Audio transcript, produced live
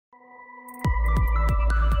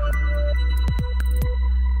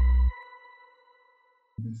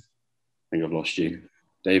think I've lost you.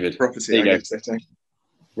 David. Property, There you I go. guess they're saying.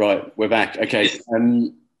 Right, we're back. Okay.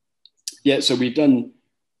 Yeah, so we've done...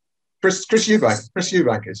 Chris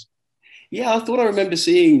Eubank is. Yeah, I thought I remember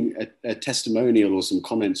seeing a testimonial or some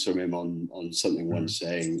comments from him on something once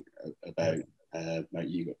saying about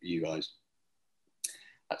you guys.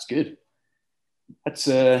 That's good. That's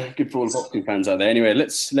good for all the boxing fans out there. Anyway,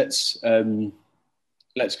 let's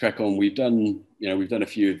crack on. We've done a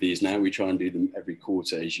few of these now. We try and do them every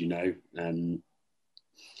quarter, as you know.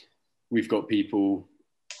 We've got people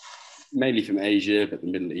mainly from Asia, but the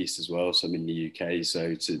Middle East as well, some in the UK.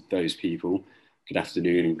 So to those people, good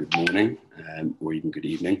afternoon and good morning, or even good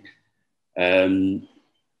evening.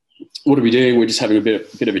 What are we doing? We're just having a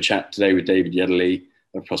bit of a chat today with David Yedderley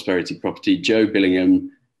of Prosperity Property. Joe Billingham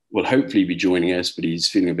will hopefully be joining us, but he's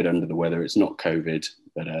feeling a bit under the weather. It's not COVID,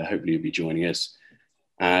 but hopefully he'll be joining us.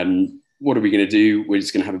 What are we going to do? We're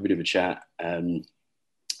just going to have a bit of a chat,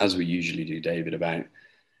 as we usually do, David, about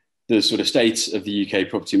the sort of state of the UK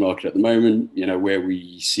property market at the moment, where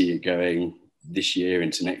we see it going this year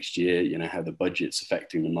into next year, how the budget's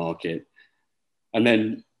affecting the market, and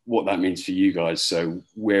then what that means for you guys. So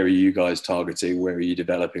where are you guys targeting? Where are you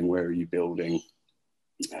developing? Where are you building?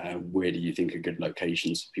 Where do you think are good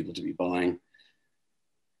locations for people to be buying?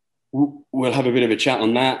 We'll have a bit of a chat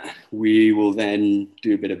on that. We will then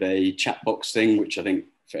do a bit of a chat box thing, which I think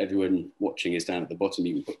for everyone watching is down at the bottom.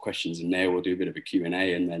 You can put questions in there. We'll do a bit of a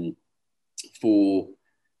Q&A, and then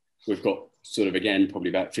we've got sort of, again, probably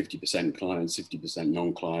about 50% clients, 50%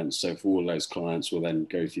 non-clients. So for all those clients, we'll then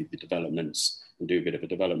go through the developments and do a bit of a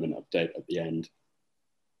development update at the end.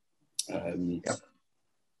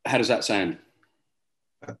 How does that sound?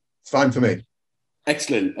 Fine for me.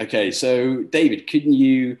 Excellent. Okay, so David, couldn't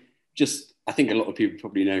you just, I think a lot of people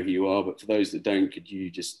probably know who you are, but for those that don't, could you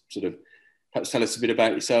just sort of perhaps tell us a bit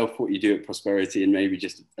about yourself, what you do at Prosperity, and maybe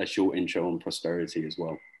just a short intro on Prosperity as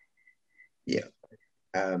well? Yeah.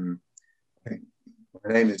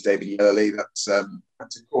 My name is David Yedderley. That's a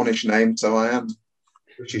Cornish name, so I am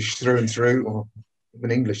British through and through, or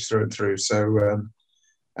even English through and through. So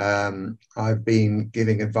I've been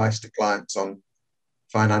giving advice to clients on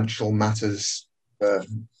financial matters for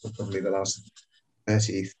probably the last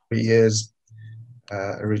 33 years,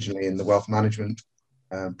 originally in the wealth management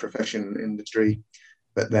profession industry,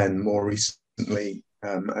 but then more recently,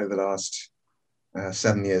 over the last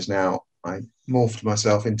 7 years now, I morphed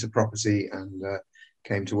myself into property and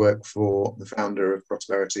came to work for the founder of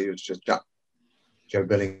Prosperity, which is Joe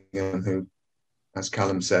Billingham, who, as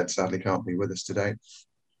Callum said, sadly can't be with us today.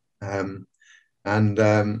 And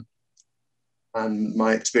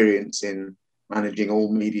my experience in managing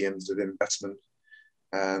all mediums of investment,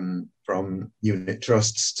 from unit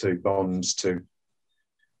trusts to bonds to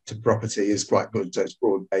property, is quite good. So it's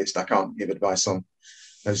broad based. I can't give advice on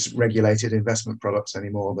those regulated investment products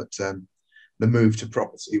anymore, but the move to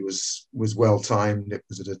property was well timed. It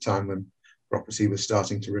was at a time when property was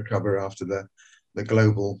starting to recover after the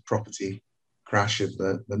global property crash of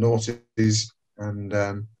the noughties, and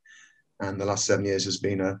the last 7 years has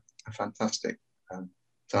been a fantastic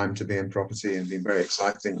time to be in property and been very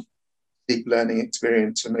exciting, deep learning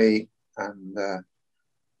experience for me, and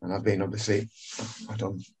I've been obviously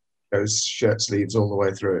on those shirt sleeves all the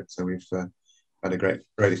way through it, so we've had a great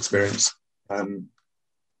experience.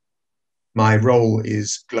 My role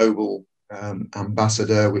is global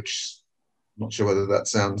ambassador, which I'm not sure whether that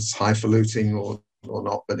sounds highfalutin or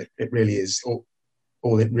not, but it really is.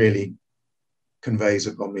 All it really conveys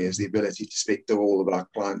upon me is the ability to speak to all of our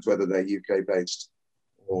clients, whether they're UK based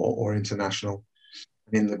or international.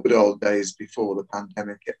 And in the good old days before the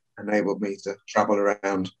pandemic, it enabled me to travel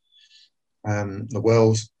around the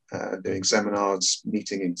world, doing seminars,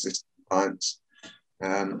 meeting existing clients,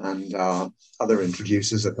 and our other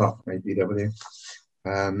introducers apart from APW,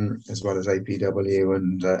 as well as APW,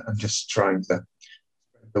 and just trying to spread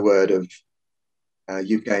the word of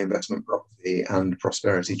UK investment property and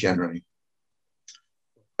Prosperity generally.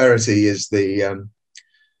 Prosperity is the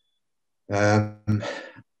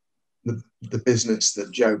business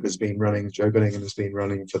that Joe Billingham has been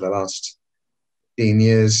running for the last 15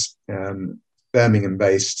 years, Birmingham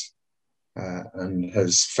based, and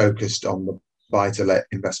has focused on the buy-to-let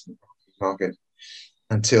investment market.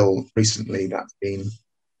 Until recently, that's been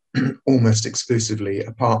almost exclusively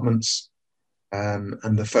apartments,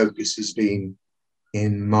 and the focus has been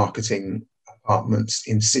in marketing apartments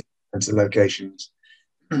in city centre locations,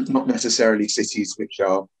 not necessarily cities which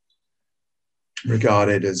are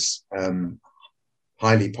regarded as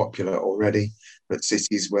highly popular already, but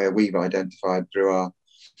cities where we've identified through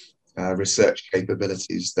our research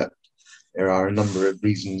capabilities that there are a number of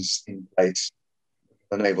reasons in place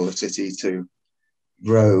enable the city to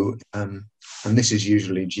grow. And this is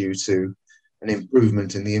usually due to an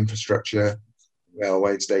improvement in the infrastructure,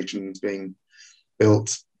 railway stations being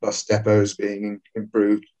built, bus depots being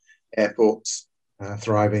improved, airports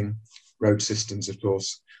thriving, road systems, of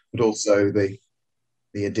course, but also the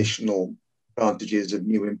additional advantages of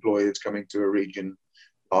new employers coming to a region,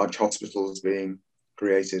 large hospitals being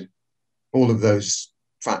created. All of those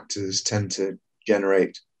factors tend to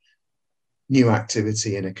generate new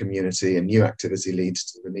activity in a community, and new activity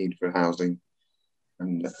leads to the need for housing.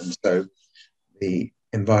 And so the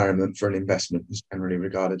environment for an investment is generally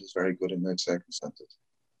regarded as very good in those circumstances.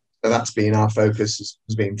 So that's been our focus,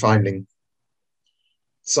 has been finding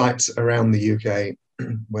sites around the UK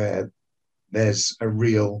where there's a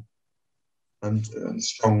real and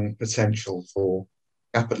strong potential for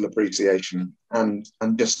capital appreciation and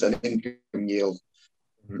just an income yield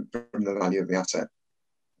from the value of the asset.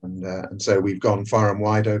 And so we've gone far and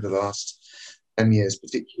wide over the last 10 years,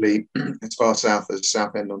 particularly as far south as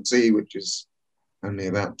Southend-on-Sea, which is only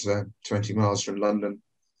about 20 miles from London,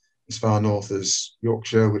 as far north as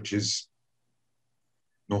Yorkshire, which is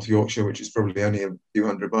North Yorkshire, which is probably only a few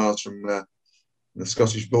hundred miles from the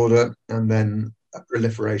Scottish border, and then a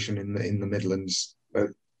proliferation in the Midlands,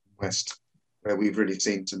 both west, where we've really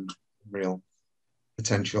seen some real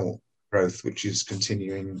potential growth, which is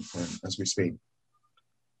continuing as we speak.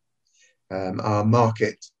 Our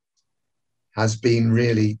market has been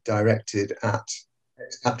really directed at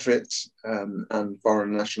expatriates and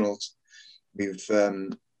foreign nationals. We've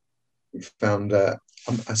found a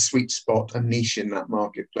sweet spot, a niche in that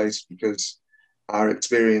marketplace, because our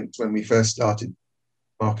experience when we first started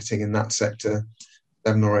marketing in that sector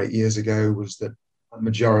 7 or 8 years ago was that a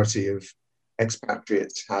majority of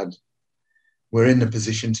expatriates were in a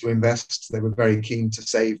position to invest. They were very keen to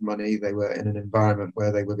save money. They were in an environment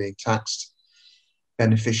where they were being taxed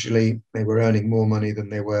beneficially. They were earning more money than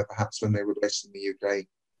they were perhaps when they were based in the UK,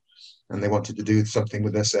 and they wanted to do something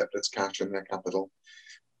with their surplus cash and their capital.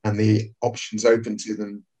 And the options open to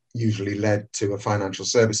them usually led to a financial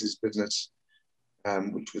services business,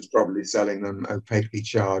 which was probably selling them opaquely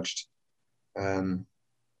charged,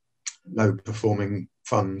 low-performing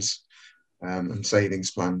funds and savings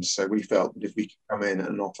plans. So we felt that if we could come in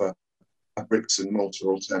and offer a bricks and mortar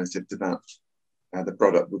alternative to that, the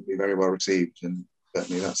product would be very well received, and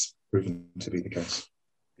certainly that's proven to be the case.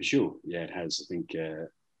 For sure, yeah, it has. I think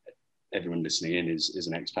everyone listening in is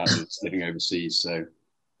an expat that's living overseas, so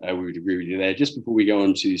we would agree with you there. Just before we go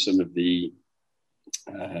on to some of the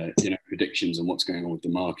predictions on what's going on with the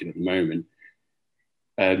market at the moment,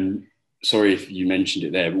 sorry if you mentioned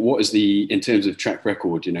it there, but what is in terms of track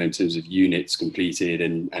record, in terms of units completed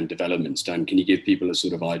and developments done, can you give people a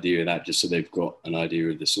sort of idea of that, just so they've got an idea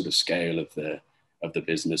of the sort of scale of the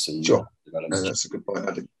business and sure. Development? That's a good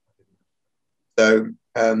point. So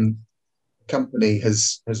the company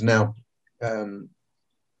has now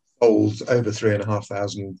sold over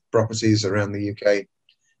 3,500 properties around the UK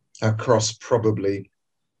across probably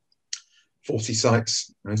 40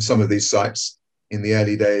 sites. And some of these sites in the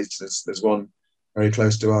early days, there's one very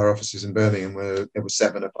close to our offices in Birmingham where there were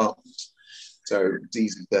 7 apartments. So it's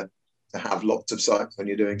easy to have lots of sites when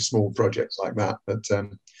you're doing small projects like that. But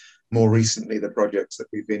more recently, the projects that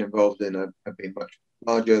we've been involved in have been much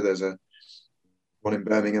larger. There's one in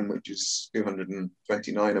Birmingham, which is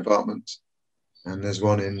 229 apartments. And there's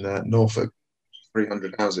one in Norfolk,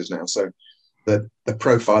 300 houses now. So the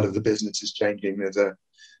profile of the business is changing. There's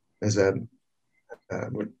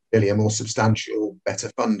really a more substantial, better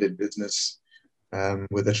funded business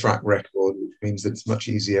with a track record, which means that it's much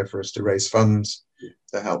easier for us to raise funds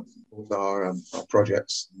to help with our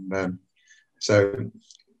projects. So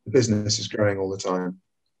the business is growing all the time,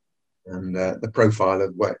 and the profile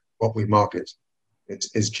of what we market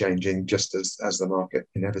is changing, just as the market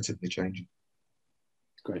inevitably changes.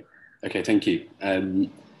 Great. Okay, thank you.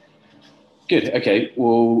 Good. Okay,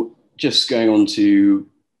 well, just going on to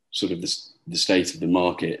sort of the state of the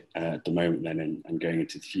market at the moment then, and going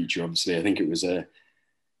into the future. Obviously, I think it was a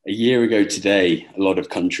year ago today, a lot of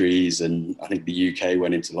countries, and I think the UK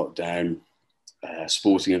went into lockdown,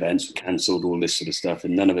 sporting events were cancelled, all this sort of stuff,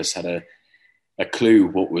 and none of us had a clue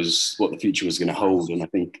what the future was going to hold. And I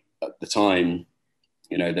think at the time,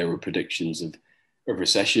 there were predictions of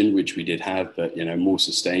recession, which we did have, but more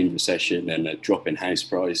sustained recession and a drop in house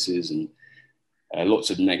prices, and lots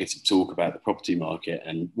of negative talk about the property market.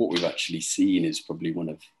 And what we've actually seen is probably one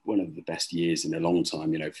of the best years in a long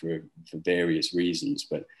time, for various reasons.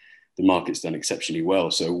 But the market's done exceptionally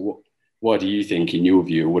well. So why do you think, in your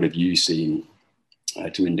view, or what have you seen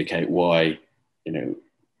to indicate why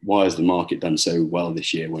why has the market done so well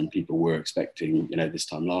this year when people were expecting, this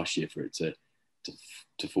time last year for it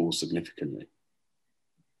to fall significantly?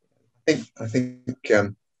 I think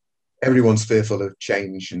everyone's fearful of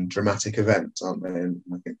change and dramatic events, aren't they? And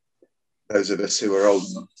I think those of us who are old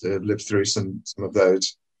enough to have lived through some of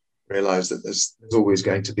those realise that there's always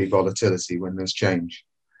going to be volatility when there's change.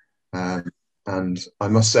 And I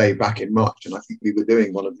must say, back in March, and I think we were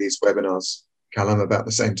doing one of these webinars, Callum, about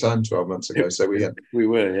the same time 12 months ago. So we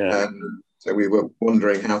were, yeah. So we were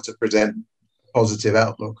wondering how to present a positive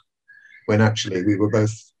outlook when actually we were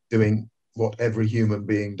both doing what every human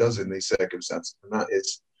being does in these circumstances, and that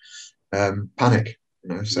is panic.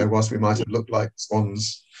 So whilst we might have looked like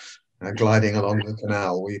swans gliding along the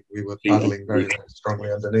canal, we were paddling very, very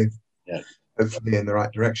strongly underneath, hopefully in the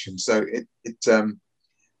right direction. So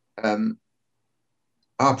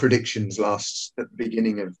our predictions at the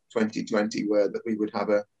beginning of 2020 were that we would have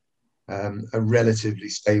a relatively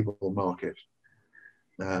stable market,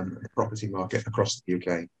 property market across the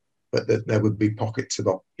UK, but that there would be pockets of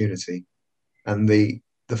opportunity. And the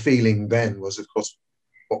feeling then was, of course,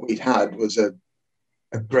 what we'd had was a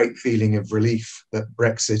great feeling of relief that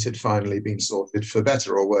Brexit had finally been sorted, for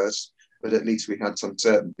better or worse, but at least we had some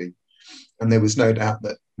certainty. And there was no doubt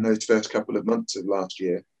that in those first couple of months of last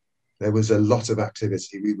year, there was a lot of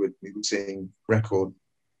activity. We were seeing record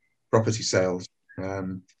property sales.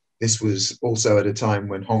 This was also at a time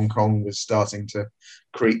when Hong Kong was starting to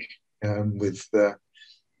creak with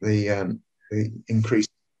the increased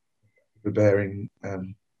overbearing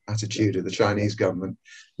attitude of the Chinese government,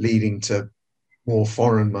 leading to more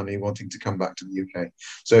foreign money wanting to come back to the UK.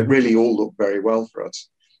 So it really all looked very well for us.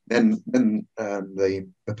 Then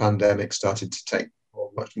the pandemic started to take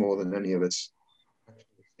much more than any of us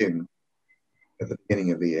assumed at the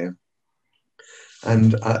beginning of the year.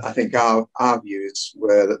 And I think our views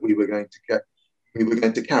were that we were going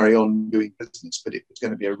to carry on doing business, but it was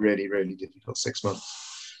going to be a really, really difficult 6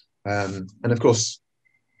 months. And of course,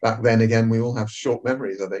 back then again, we all have short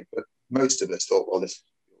memories, I think, but most of us thought, well, this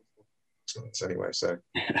is anyway, so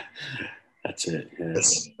that's it. Yeah.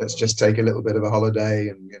 Let's just take a little bit of a holiday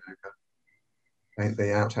and paint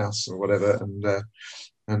the outhouse or whatever,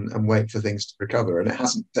 and wait for things to recover. And it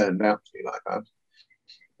hasn't turned out to be like that.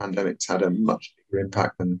 The pandemic's had a much bigger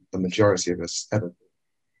impact than the majority of us ever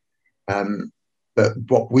did. But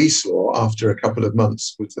what we saw after a couple of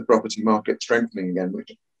months was the property market strengthening again,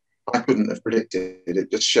 which I couldn't have predicted. It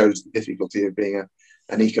just shows the difficulty of being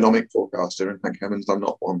an economic forecaster, and thank heavens I'm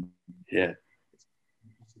not one. Yeah.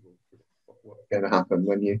 What's going to happen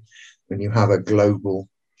when you have a global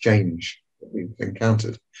change that we've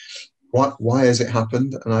encountered? Why has it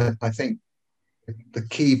happened? And I think the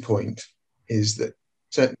key point is that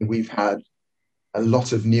certainly we've had a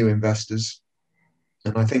lot of new investors,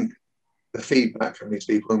 and I think the feedback from these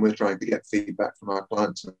people, and we're trying to get feedback from our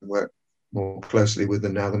clients and work more closely with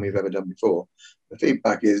them now than we've ever done before. The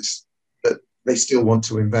feedback is that they still want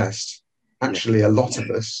to invest. Actually, a lot of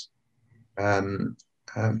us,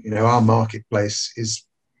 our marketplace is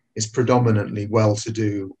predominantly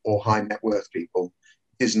well-to-do or high net worth people.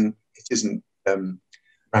 It isn't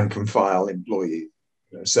rank and file employees.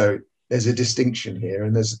 So there's a distinction here,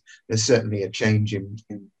 and there's certainly a change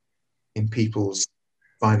in people's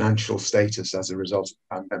financial status as a result of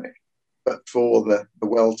the pandemic. But for the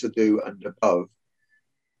well-to-do and above,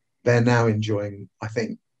 they're now enjoying, I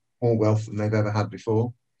think, more wealth than they've ever had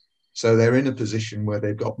before. So they're in a position where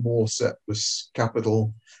they've got more surplus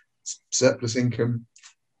capital, surplus income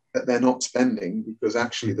that they're not spending, because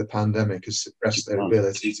actually the pandemic has suppressed their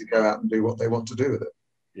ability to go out and do what they want to do with it.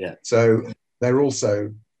 Yeah. So they're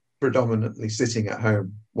also predominantly sitting at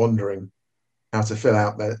home wondering how to fill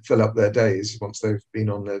up their days once they've been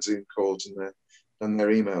on their Zoom calls and done their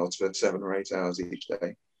emails for 7 or 8 hours each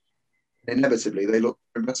day. Inevitably, they look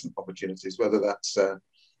for investment opportunities, whether that's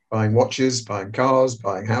buying watches, buying cars,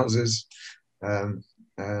 buying houses,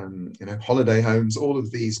 holiday homes. All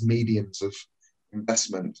of these mediums of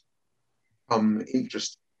investment become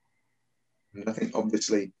interesting. And I think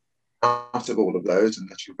obviously out of all of those,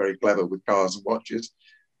 unless you're very clever with cars and watches,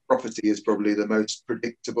 property is probably the most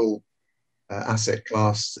predictable asset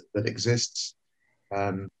class that exists.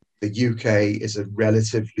 The UK is a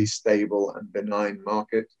relatively stable and benign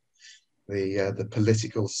market. The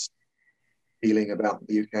political feeling about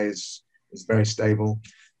the UK is very stable.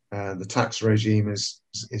 The tax regime is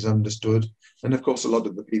understood, and of course, a lot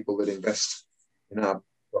of the people that invest in our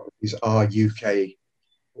properties are UK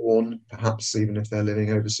born, perhaps even if they're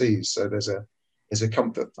living overseas. So there's a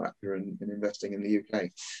comfort factor in investing in the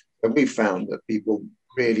UK. But we've found that people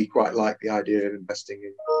really quite like the idea of investing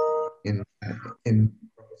in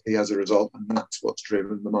property property as a result, and that's what's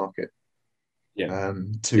driven the market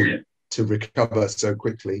to recover so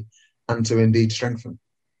quickly and to indeed strengthen.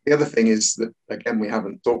 The other thing is that, again, we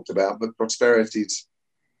haven't talked about, but Prosperity's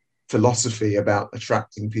philosophy about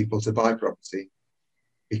attracting people to buy property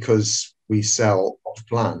because we sell off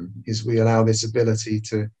plan is we allow this ability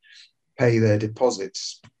to pay their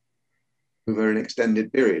deposits over an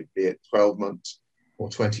extended period, be it 12 months or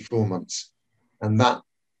 24 months. And that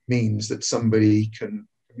means that somebody can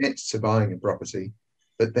commit to buying a property,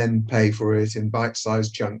 but then pay for it in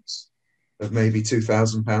bite-sized chunks of maybe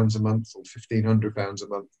 £2,000 a month or £1,500 a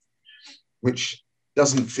month, which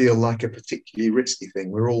doesn't feel like a particularly risky thing.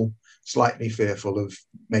 We're all slightly fearful of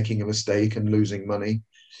making a mistake and losing money.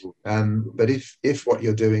 But if what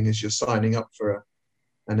you're doing is you're signing up for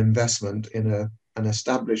an investment in an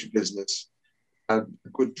established business, a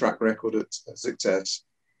good track record of success,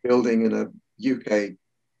 building in a UK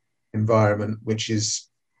environment which is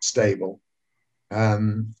stable,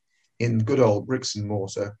 in good old bricks and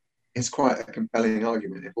mortar, it's quite a compelling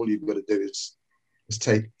argument. If all you've got to do is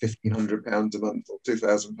take £1,500 a month or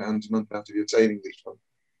 £2,000 a month out of your savings each month,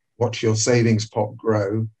 watch your savings pot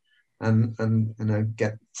grow, and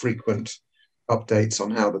get frequent updates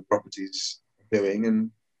on how the property's doing,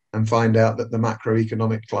 and find out that the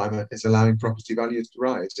macroeconomic climate is allowing property values to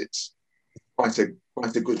rise. It's quite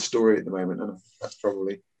a good story at the moment, and that's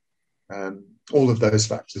probably all of those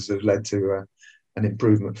factors have led to an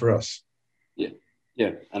improvement for us.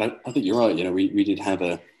 Yeah, and I think you're right. We did have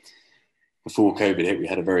before COVID hit, we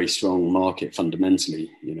had a very strong market fundamentally.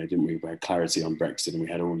 Didn't we? We had clarity on Brexit, and we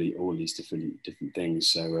had all these different things.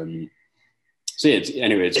 So yeah.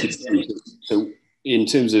 Anyway, it's good. So in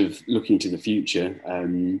terms of looking to the future,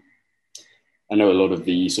 I know a lot of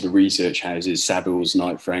the sort of research houses, Savills,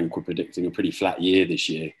 Knight Frank, were predicting a pretty flat year this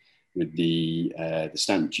year with the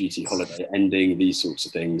stamp duty holiday ending, these sorts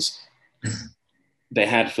of things. They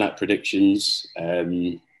had flat predictions.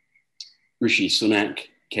 Rishi Sunak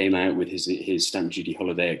came out with his stamp duty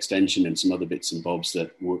holiday extension and some other bits and bobs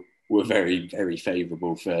that were very, very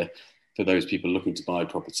favourable for those people looking to buy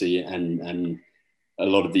property, and a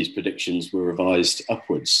lot of these predictions were revised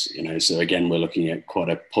upwards. So again, we're looking at quite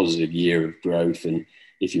a positive year of growth. And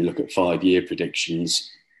if you look at 5-year predictions,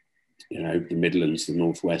 the Midlands, the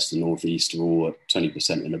Northwest, the Northeast are all at 20%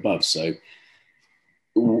 and above. So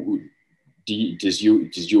does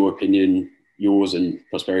your opinion, yours and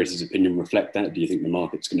Prosperity's opinion, reflect that? Do you think the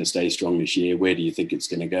market's going to stay strong this year? Where do you think it's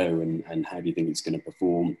going to go, and how do you think it's going to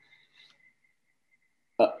perform?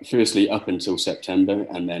 Firstly, up until September,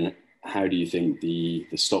 and then how do you think the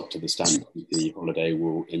stop to the stamp duty holiday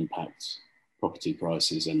will impact property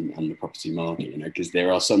prices and the property market? Because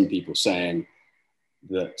there are some people saying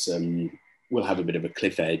that we'll have a bit of a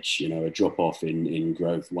cliff edge, a drop off in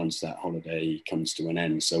growth once that holiday comes to an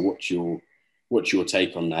end. So what's your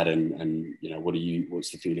take on that, and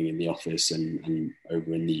what's the feeling in the office and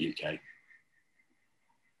over in the UK?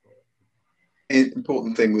 The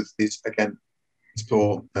important thing with this, again, is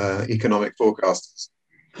for economic forecasters,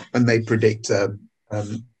 and they predict a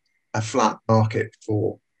flat market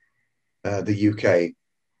for the UK.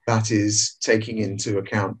 That is taking into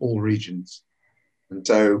account all regions. And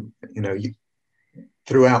so,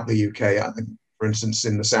 throughout the UK, I think, for instance,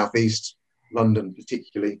 in the southeast, London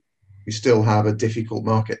particularly, we still have a difficult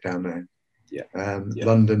market down there.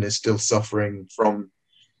 London is still suffering from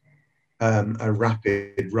a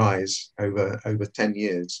rapid rise over 10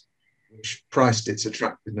 years, which priced its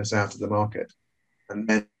attractiveness out of the market. And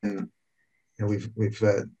then we've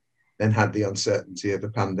then had the uncertainty of the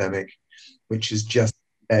pandemic, which has just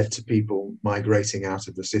led to people migrating out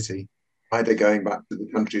of the city, either going back to the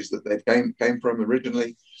countries that they came from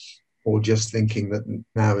originally, or just thinking that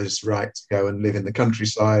now is right to go and live in the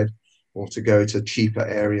countryside, or to go to cheaper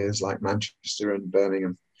areas like Manchester and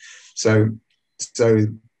Birmingham. So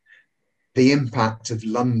the impact of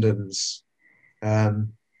London's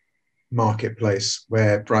marketplace,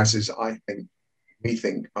 where prices, we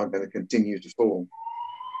think are going to continue to fall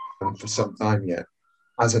for some time yet,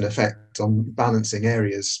 has an effect on balancing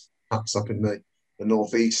areas, perhaps up in the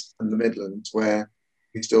Northeast and the Midlands, where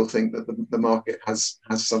we still think that the market has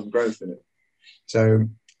some growth in it. So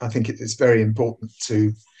I think it's very important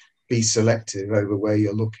to be selective over where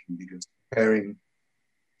you're looking, because comparing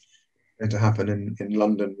what's going to happen in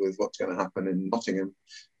London with what's going to happen in Nottingham,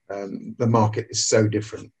 the market is so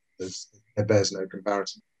different. There bears no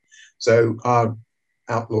comparison. So our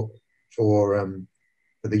outlook for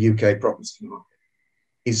the UK property market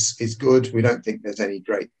is good. We don't think there's any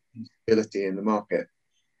great instability in the market.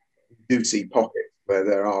 We do see pockets where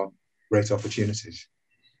there are great opportunities.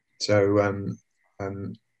 So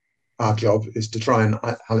our job is to try and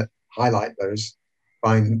highlight those,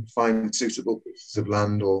 find suitable pieces of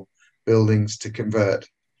land or buildings to convert,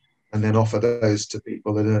 and then offer those to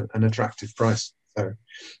people at an attractive price. So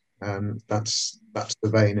that's the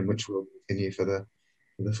vein in which we'll continue for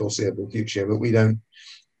the foreseeable future. But we don't,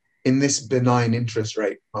 in this benign interest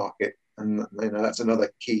rate market, and that's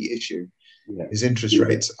another key issue, is interest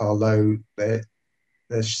rates are low. There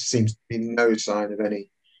seems to be no sign of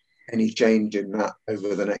any change in that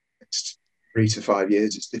over the next 3 to 5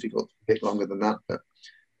 years. It's difficult to predict longer than that,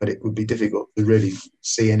 but it would be difficult to really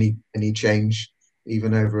see any change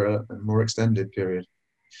even over a more extended period.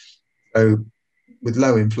 So with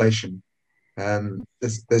low inflation,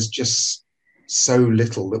 there's just so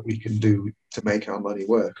little that we can do to make our money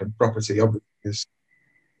work, and property obviously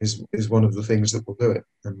is one of the things that will do it.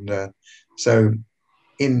 And so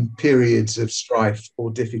in periods of strife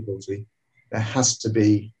or difficulty, there has to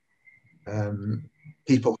be,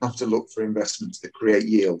 people have to look for investments that create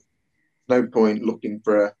yield. No point looking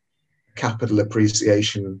for a capital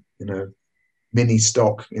appreciation, mini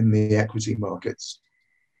stock in the equity markets,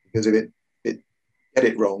 because if it get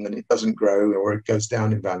it wrong and it doesn't grow or it goes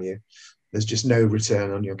down in value, there's just no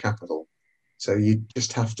return on your capital. So you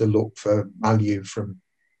just have to look for value from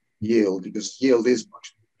yield, because yield is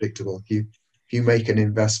much more predictable. If you make an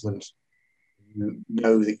investment, you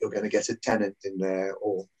know that you're going to get a tenant in there,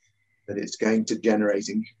 or that it's going to generate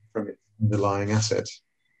income from its underlying assets.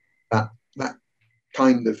 That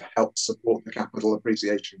kind of helps support the capital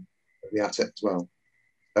appreciation of the asset as well.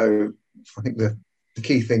 So I think the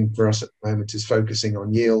key thing for us at the moment is focusing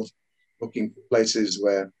on yield, looking for places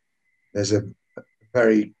where there's a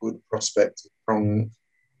very good prospect of strong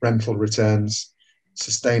rental returns,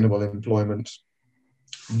 sustainable employment,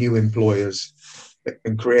 new employers that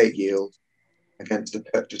can create yield against a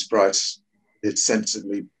purchase price that's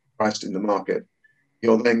sensibly priced in the market.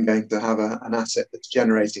 You're then going to have an asset that's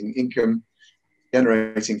generating income,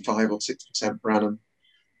 generating 5 or 6% per annum.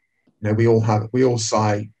 We all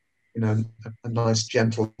sigh, a nice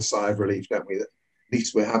gentle sigh of relief, don't we? That at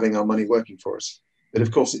least we're having our money working for us. But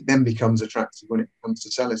of course, it then becomes attractive when it comes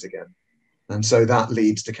to sell it again. And so that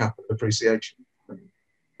leads to capital appreciation.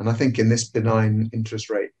 And I think in this benign interest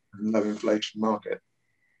rate and low inflation market,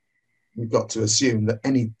 we've got to assume that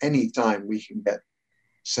any time we can get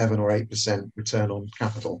 7 or 8% return on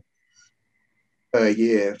capital per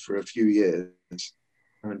year for a few years,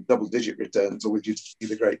 double-digit returns always used to be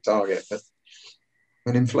the great target. But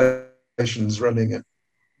when inflation's running at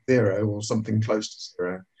 0 or something close to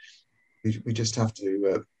 0, we just have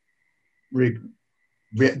to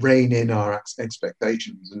rein in our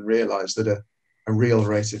expectations and realise that a real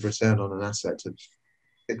rate of return on an asset of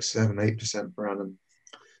 6, 7, 8% per annum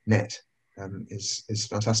net is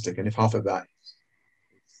fantastic. And if half of that is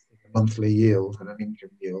a monthly yield and an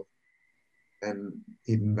income yield, then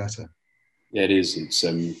even better. Yeah, it is. It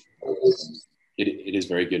is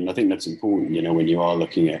very good, and I think that's important. When you are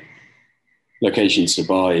looking at locations to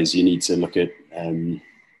buy, is you need to look at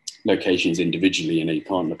locations individually. You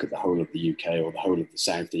can't look at the whole of the UK or the whole of the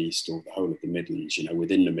Southeast or the whole of the Midlands.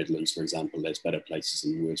 Within the Midlands, for example, there's better places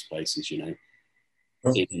and worse places.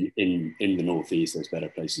 Oh. In the Northeast, there's better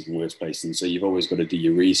places and worse places. And so you've always got to do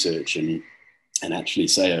your research and actually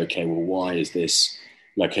say, okay, well, why is this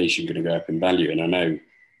location going to go up in value? And I know,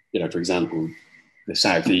 for example, the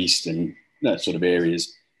Southeast and that sort of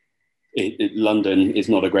areas, London is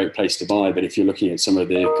not a great place to buy, but if you're looking at some of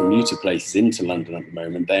the commuter places into London at the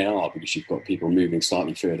moment, they are, because you've got people moving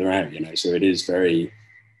slightly further out, so it is very,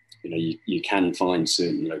 you can find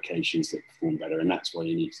certain locations that perform better, and that's why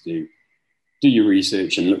you need to do your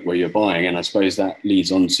research and look where you're buying. And I suppose that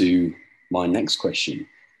leads on to my next question,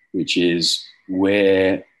 which is,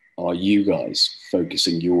 where are you guys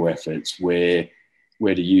focusing your efforts? Where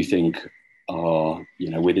do you think are,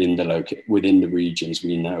 within the regions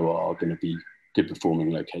we know are going to be good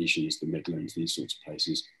performing locations, the Midlands, these sorts of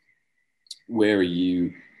places? Where are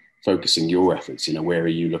you focusing your efforts? Where are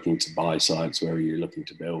you looking to buy sites? Where are you looking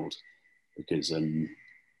to build? Because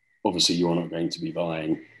obviously you're not going to be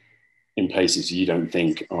buying in places you don't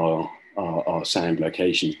think are sound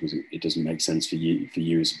locations, because it doesn't make sense for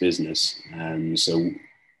you as a business.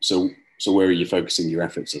 So where are you focusing your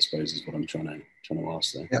efforts, I suppose, is what I'm trying to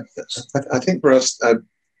ask there. Yeah, I think for us,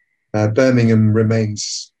 Birmingham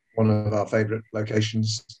remains one of our favourite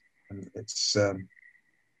locations, and it's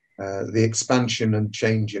the expansion and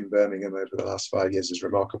change in Birmingham over the last 5 years is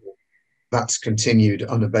remarkable. That's continued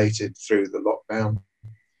unabated through the lockdown.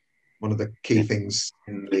 One of the key things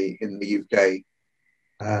in the UK,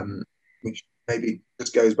 which maybe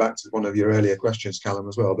just goes back to one of your earlier questions, Callum,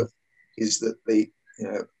 as well, but is that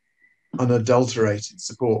unadulterated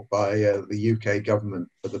support by the UK government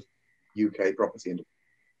for the UK property industry.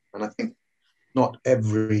 And I think not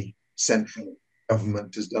every central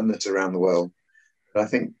government has done this around the world. But I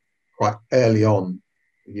think quite early on,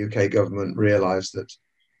 the UK government realised that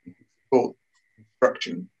support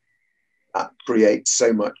construction that creates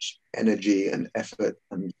so much energy and effort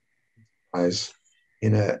and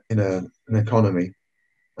in an economy,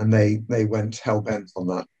 and they went hell bent on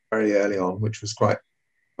that very early on, which was quite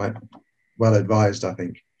well advised, I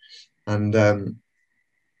think, and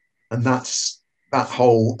that's that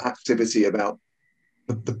whole activity about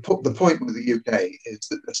the point with the UK is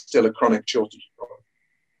that there's still a chronic shortage of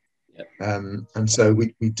property. And so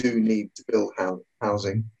we do need to build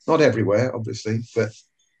housing, not everywhere, obviously, but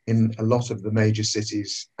in a lot of the major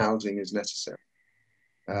cities, housing is necessary.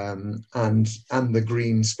 And the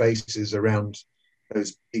green spaces around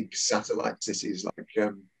those big satellite cities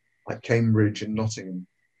like Cambridge and Nottingham.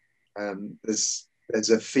 There's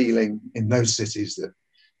a feeling in those cities that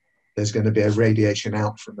there's going to be a radiation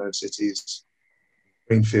out from those cities.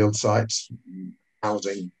 Greenfield sites,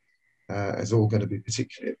 housing is all going to be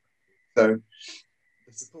particularly. So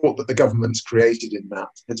the support that the government's created in that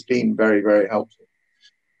has been very, very helpful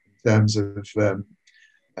in terms of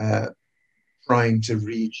trying to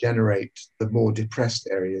regenerate the more depressed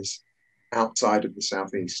areas outside of the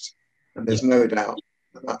southeast. And there's no doubt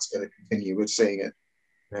that that's going to continue. We're seeing it.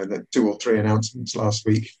 The 2 or 3 announcements last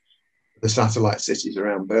week, the satellite cities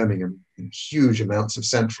around Birmingham, and huge amounts of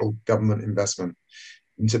central government investment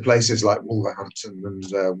into places like Wolverhampton and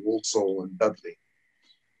Walsall and Dudley,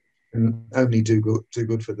 and only do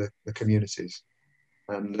good for the communities.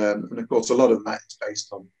 And of course, a lot of that is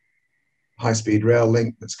based on high-speed rail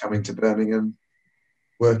link that's coming to Birmingham.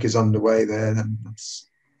 Work is underway there, and it's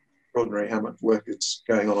extraordinary how much work is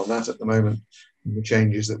going on that at the moment, and the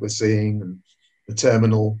changes that we're seeing, and the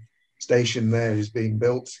terminal station there is being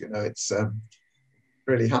built. It's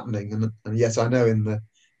really happening, and yet I know in the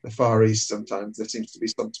Far East sometimes there seems to be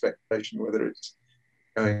some speculation whether it's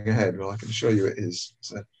going ahead. Well, I can assure you it is.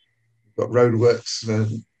 So we've got roadworks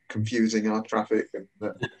confusing our traffic,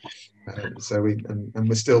 and so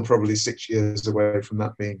we're still probably 6 years away from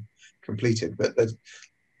that being completed. But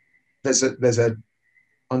there's a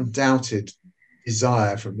undoubted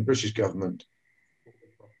desire from the British government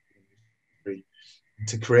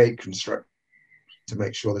to create construction to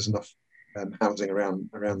make sure there's enough housing around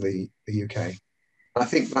the UK. I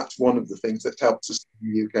think that's one of the things that helps us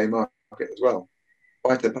in the UK market as well,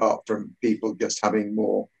 quite apart from people just having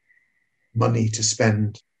more money to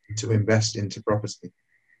spend to invest into property.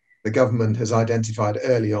 The government has identified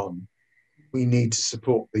early on we need to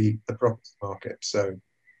support the property market. So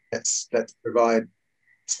let's provide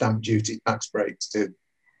stamp duty tax breaks to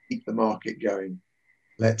keep the market going.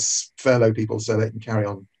 Let's furlough people so they can carry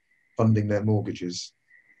on funding their mortgages.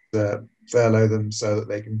 Furlough them so that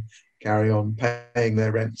they can carry on paying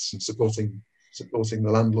their rents and supporting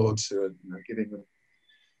the landlords who are giving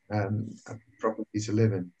them a property to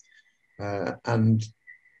live in. And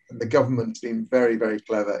the government's been very, very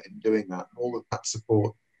clever in doing that. All of that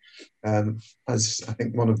support, as I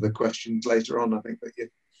think one of the questions later on, I think that you've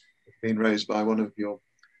been raised by one of your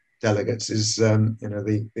delegates, is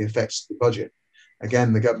the effects of the budget.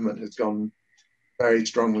 Again, the government has gone very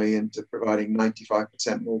strongly into providing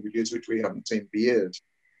 95% mortgages, which we haven't seen for years.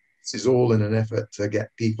 This is all in an effort to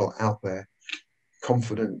get people out there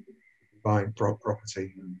confident buying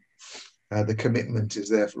property. And the commitment is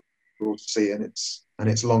there for all to see, and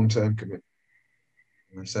it's long-term commitment.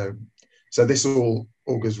 So this all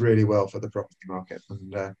augurs really well for the property market.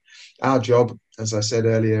 And our job, as I said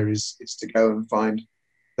earlier, is to go and find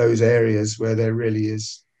those areas where there really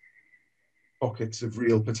is pockets of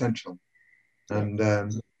real potential. And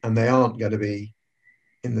they aren't going to be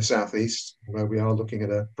in the southeast, where we are looking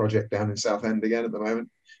at a project down in Southend again at the moment.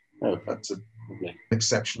 That's an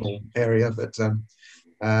exceptional area,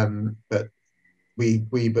 but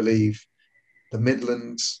we believe the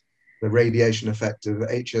Midlands, the radiation effect of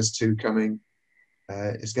HS2 coming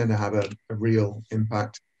is going to have a real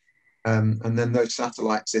impact. And then those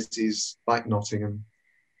satellite cities like Nottingham,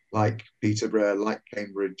 like Peterborough, like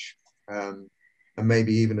Cambridge, and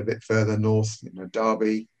maybe even a bit further north,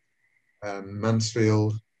 Derby,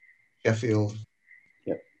 Mansfield, Sheffield.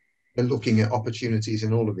 Yep. They're looking at opportunities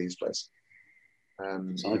in all of these places.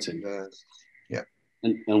 Exciting. Yeah.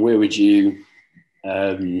 And where would you,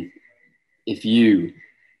 if you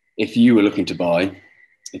were looking to buy,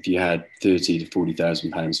 if you had £30,000 to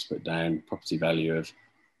 £40,000 to put down, property value of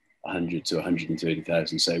 100 to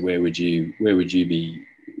 130,000, say, where would you be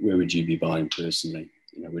buying personally?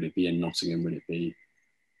 Would it be in Nottingham? Would it be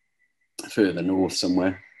further north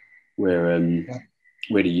somewhere? Where Yeah.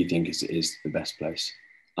 where do you think is the best place?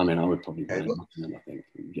 I mean, I would probably buy Okay, in Nottingham. I think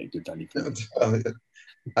you get good value for it.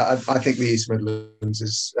 I think the East Midlands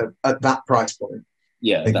is at that price point.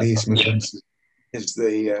 Yeah, I think the that's East Midlands is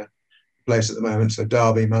the place at the moment. So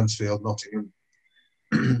Derby, Mansfield, Nottingham,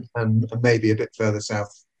 and maybe a bit further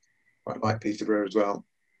south, quite like Peterborough as well.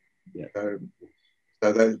 yeah.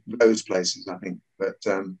 So those places, I think. But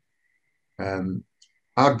um,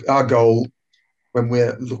 our goal when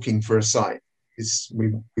we're looking for a site is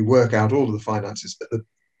we work out all of the finances, but the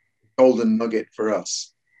golden nugget for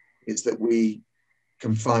us is that we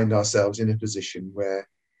can find ourselves in a position where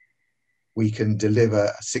we can deliver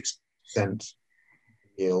a 6%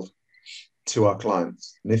 yield to our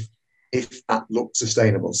clients. And if that looks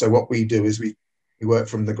sustainable. So what we do is we work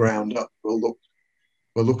from the ground up. We'll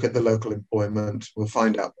look at the local employment. We'll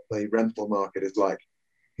find out what the rental market is like.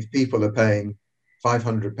 If people are paying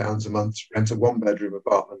 £500 a month to rent a one-bedroom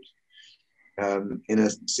apartment in a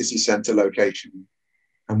city centre location,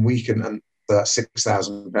 and that's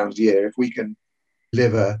 £6,000 a year. If we can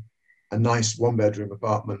deliver a nice one-bedroom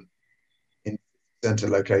apartment in a centre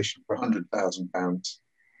location for £100,000,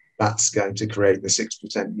 that's going to create the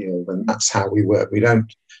 6% yield, and that's how we work. We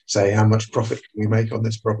don't say how much profit can we make on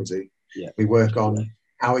this property. Yeah. We work on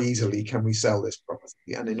how easily can we sell this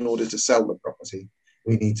property, and in order to sell the property,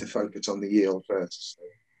 we need to focus on the yield first. So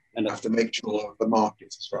and we have to make sure the market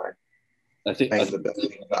is right. I think the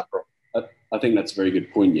building of that property. I think that's a very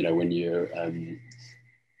good point. When you're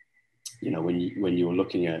when you're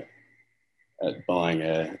looking at buying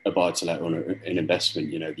a buy-to-let or an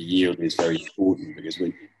investment, the yield is very important, because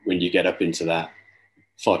when you get up into that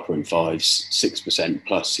 5.5, 6%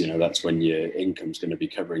 plus, that's when your income's going to be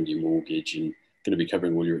covering your mortgage and going to be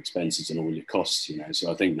covering all your expenses and all your costs.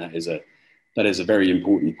 So I think that is a very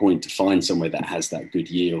important point, to find somewhere that has that good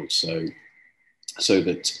yield, so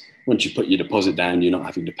that once you put your deposit down, you're not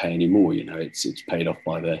having to pay any more. It's paid off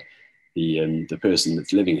by the person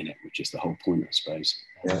that's living in it, which is the whole point, I suppose.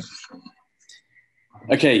 Yeah.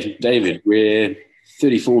 Okay, David, we're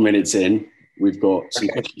 34 minutes in. We've got some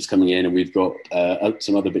questions coming in, and we've got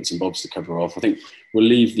some other bits and bobs to cover off. I think we'll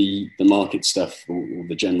leave the market stuff or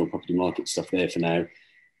the general property market stuff there for now.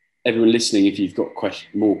 Everyone listening, if you've got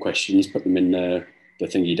more questions, put them in the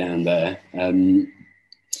thingy down there.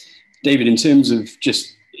 David, in terms of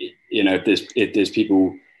just, if there's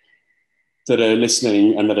people that are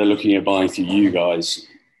listening and that are looking at buying through you guys,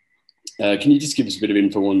 can you just give us a bit of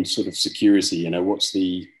info on sort of security?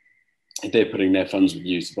 If they're putting their funds with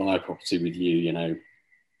you to buy a property with you,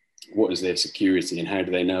 what is their security, and how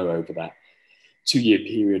do they know over that 2-year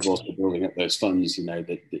period whilst they're building up those funds,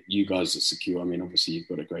 that you guys are secure? I mean, obviously you've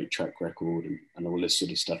got a great track record and all this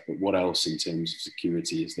sort of stuff, but what else in terms of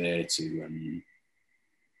security is there to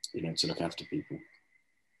look after people?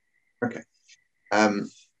 Okay.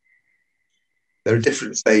 There are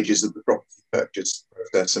different stages of the property purchase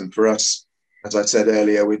process, and for us, as I said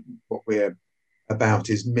earlier, what we're about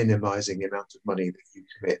is minimising the amount of money that you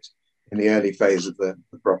commit in the early phase of the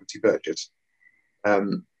property purchase.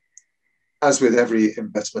 As with every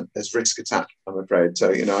investment, there's risk attached, I'm afraid.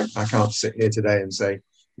 So, I can't sit here today and say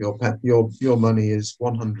your money is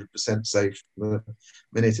 100% safe the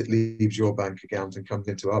minute it leaves your bank account and comes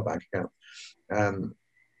into our bank account.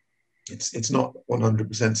 It's not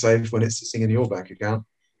 100% safe when it's sitting in your bank account,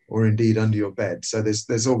 or indeed under your bed. So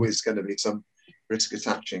there's always going to be some risk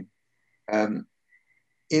attaching.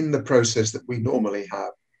 In the process that we normally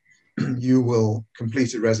have, you will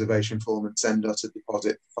complete a reservation form and send us a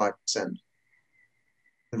deposit of 5%.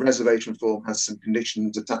 The reservation form has some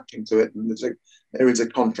conditions attaching to it, and there is a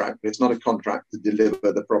contract, but it's not a contract to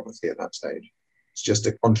deliver the property at that stage. It's just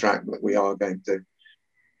a contract that we are going to enter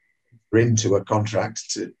into a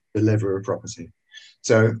contract to deliver a property.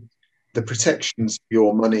 So the protections for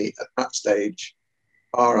your money at that stage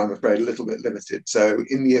are, I'm afraid, a little bit limited. So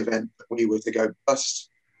in the event that we were to go bust,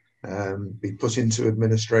 be put into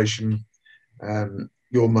administration,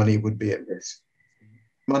 your money would be at risk.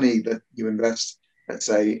 Money that you invest, let's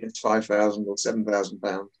say it's £5,000 or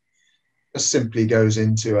 £7,000, just simply goes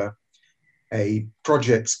into a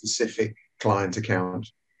project-specific client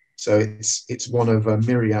account. So it's one of a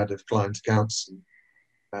myriad of client accounts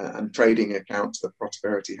and trading accounts that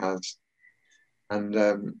Prosperity has.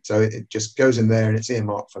 And so it just goes in there and it's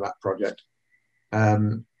earmarked for that project.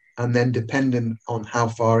 And then dependent on how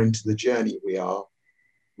far into the journey we are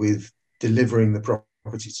with delivering the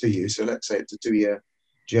property to you, so let's say it's a 2-year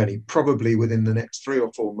journey, probably within the next 3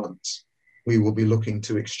 or 4 months, we will be looking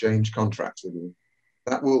to exchange contracts with you.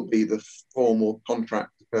 That will be the formal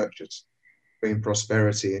contract to purchase between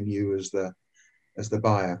Prosperity and you as the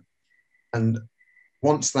buyer. And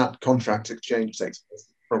once that contract exchange takes place,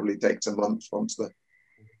 it probably takes a month once the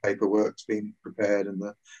paperwork's been prepared and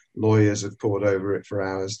the lawyers have pored over it for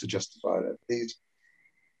hours to justify their fees.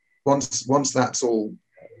 Once that's all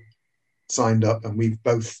signed up and we've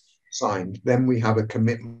both signed, then we have a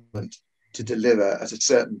commitment to deliver at a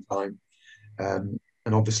certain time, and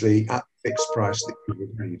obviously at fixed price that you've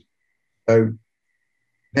agreed. So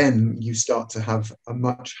then you start to have a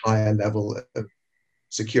much higher level of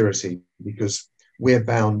security, because we're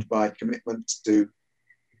bound by commitments to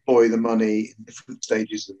deploy the money in different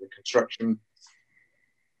stages of the construction.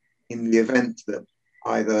 In the event that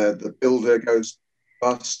either the builder goes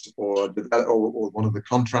bust or one of the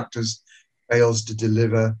contractors fails to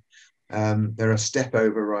deliver, there are step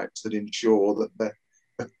over rights that ensure that the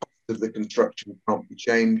cost of the construction can't be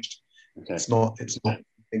changed. Okay. It's not something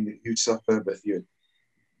that you suffer, but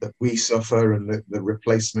that we suffer, and the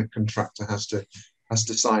replacement contractor has to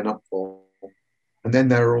sign up for. And then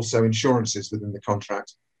there are also insurances within the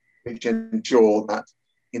contract which ensure that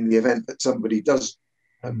in the event that somebody does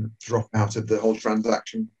drop out of the whole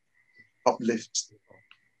transaction, uplifts the cost,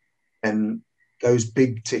 and those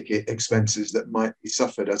big ticket expenses that might be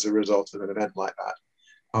suffered as a result of an event like that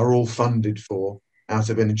are all funded for out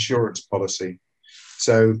of an insurance policy.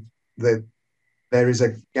 So there is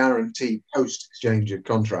a guarantee post-exchange of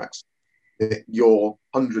contracts that your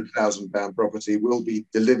 £100,000 property will be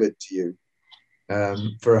delivered to you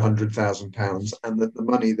for £100,000, and that the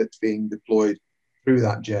money that's being deployed through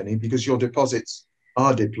that journey, because your deposits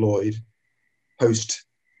are deployed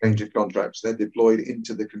post-exchange of contracts, they're deployed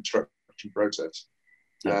into the construction process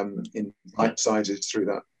in bite sizes through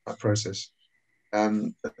that process.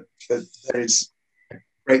 But there is a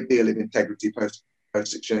great deal of integrity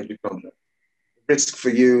post-exchange of contract. The risk for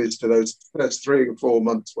you is for those first 3 or 4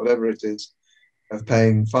 months, whatever it is, of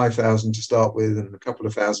paying £5,000 to start with and a couple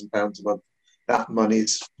of £1,000s a month. That money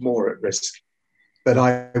is more at risk. But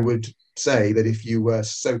I would say that if you were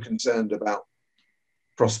so concerned about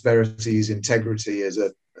Prosperity's integrity as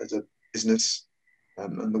a business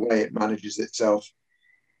and the way it manages itself,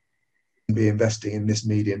 be investing in this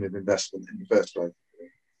medium of investment in the first place.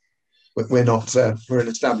 We're not. We're an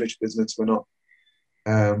established business. We're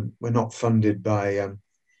not funded by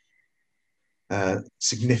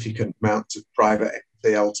significant amounts of private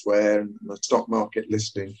equity elsewhere and the stock market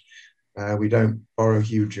listing. We don't borrow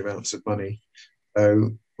huge amounts of money.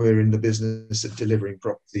 So we're in the business of delivering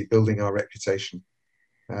property, building our reputation,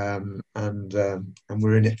 and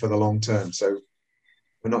we're in it for the long term. So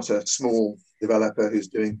we're not a small developer who's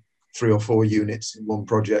doing 3 or 4 units in one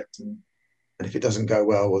project, and if it doesn't go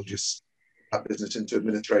well, we'll just put that business into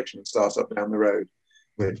administration and start up down the road.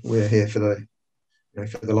 We're here for the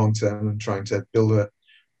long term and trying to build a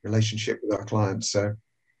relationship with our clients. So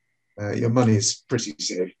your money is pretty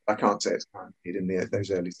safe. I can't say it's guaranteed in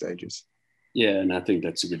those early stages. Yeah, and I think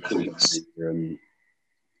that's a good point.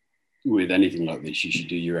 With anything like this, you should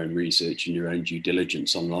do your own research and your own due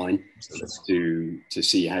diligence online to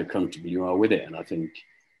see how comfortable you are with it. And I think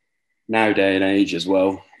nowadays and age as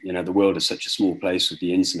well, the world is such a small place with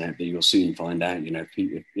the internet that you'll soon find out,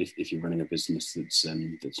 if you're running a business that's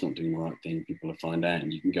not doing the right thing, people will find out,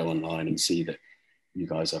 and you can go online and see that you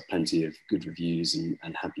guys have plenty of good reviews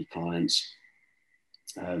and happy clients.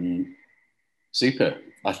 Super.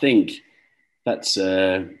 I think that's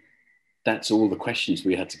all the questions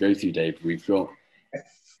we had to go through, Dave.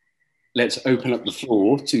 Let's open up the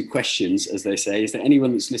floor to questions, as they say. Is there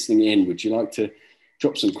anyone that's listening in? Would you like to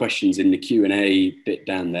drop some questions in the Q&A bit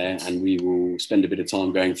down there, and we will spend a bit of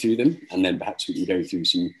time going through them, and then perhaps we can go through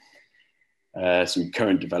some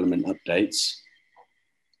current development updates.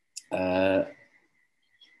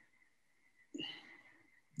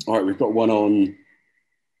 All right, we've got one on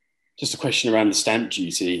just a question around the stamp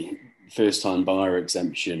duty, first-time buyer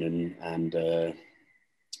exemption, and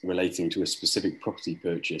relating to a specific property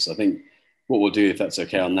purchase. I think what we'll do, if that's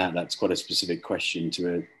okay on that, that's quite a specific question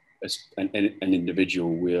to an individual.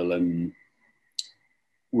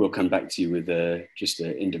 We'll come back to you with just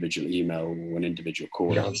an individual email or an individual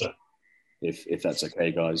call, if that's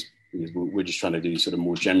okay, guys, because we're just trying to do sort of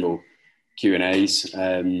more general Q&As.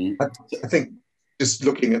 I think just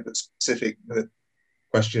looking at the specific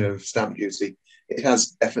question of stamp duty, it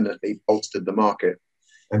has definitely bolstered the market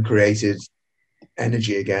and created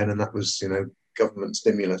energy again, and that was, government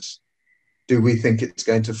stimulus. Do we think it's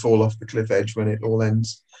going to fall off the cliff edge when it all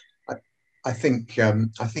ends? I think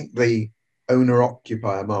the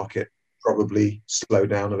owner-occupier market probably slow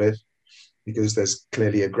down a bit, because there's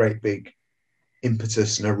clearly a great big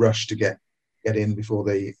impetus and a rush to get in before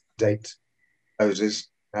the date closes.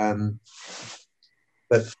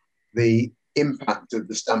 But the impact of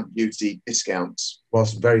the stamp duty discounts,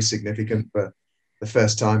 whilst very significant for the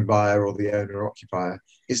first-time buyer or the owner-occupier,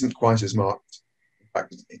 isn't quite as marked. In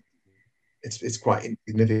fact, it's quite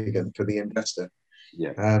insignificant for the investor.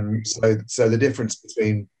 Yeah. So the difference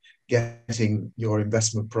between getting your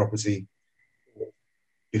investment property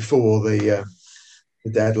before the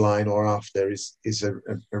deadline or after is a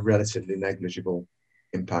relatively negligible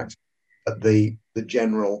impact. But the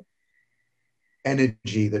general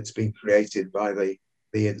energy that's been created by the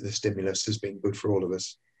stimulus has been good for all of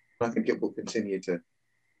us. I think it will continue to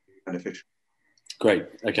be beneficial. Great.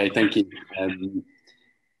 Okay. Thank you.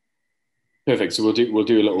 Perfect. So we'll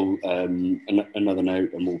do a little another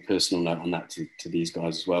note, a more personal note on that to these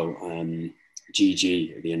guys as well.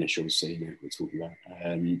 GG, the initials, so you know we're talking about.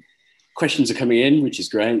 Questions are coming in, which is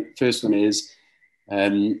great. First one is,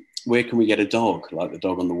 where can we get a dog like the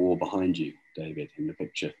dog on the wall behind you, David, in the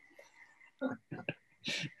picture?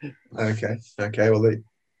 Okay. Well,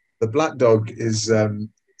 the black dog is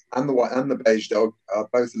and the white and the beige dog are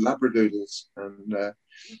both Labradoodles, and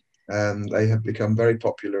they have become very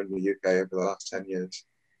popular in the UK over the last 10 years.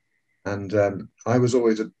 And I was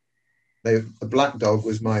always the black dog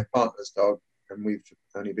was my partner's dog, and we've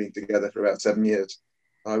only been together for about 7 years.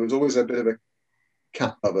 I was always a bit of a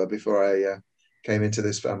cat lover before I came into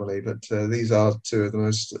this family, but these are two of the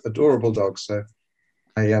most adorable dogs. So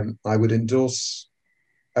I would endorse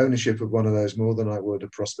ownership of one of those more than I would a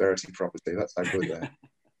Prosperity property. That's how good they're.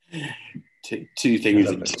 Two things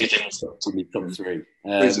in top three.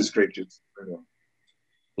 Creatures.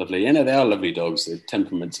 Lovely. Yeah, no, they are lovely dogs. The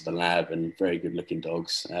temperaments of the lab and very good looking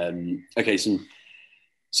dogs. Okay, some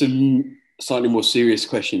slightly more serious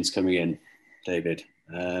questions coming in, David.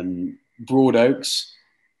 Broad Oaks,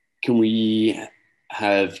 can we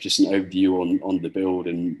have just an overview on the build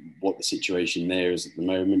and what the situation there is at the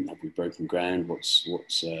moment? Have we broken ground? What's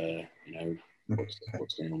going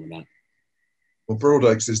on with that? Well, Broad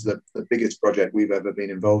Oaks is the biggest project we've ever been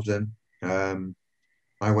involved in.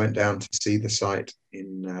 I went down to see the site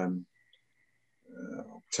in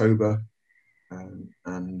October,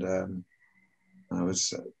 and I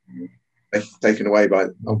was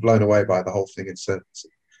blown away by the whole thing. It's a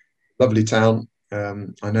lovely town.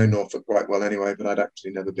 I know Norfolk quite well anyway, but I'd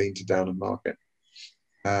actually never been to Downham Market.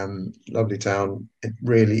 Lovely town. It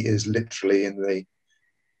really is literally in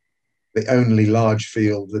the only large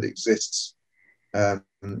field that exists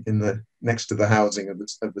in the next to the housing of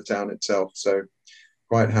the town itself. So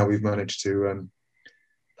quite how we've managed to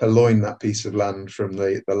purloin that piece of land from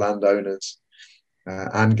the landowners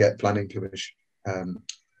and get planning permission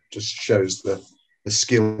just shows the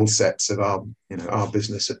skill sets of our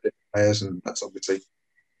business at different players, and that's obviously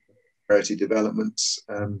Prosperity Developments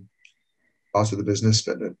part of the business,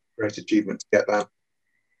 but a great achievement to get that.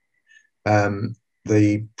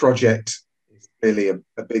 The project is really a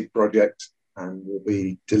big project and will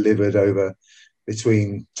be delivered over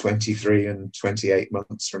between 23 and 28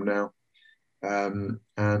 months from now. At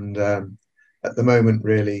the moment,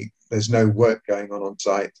 really, there's no work going on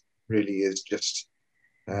site. Really is just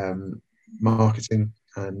marketing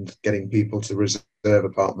and getting people to reserve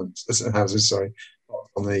houses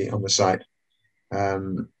on the site.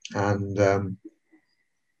 The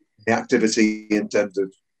activity in terms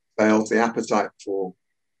of sales, the appetite for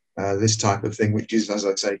this type of thing, which is, as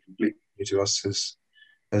I say, completely new to us,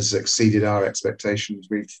 has exceeded our expectations.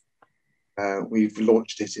 We've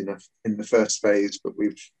launched it in the first phase, but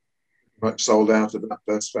we've much sold out of that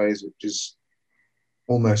first phase, which is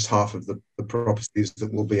almost half of the properties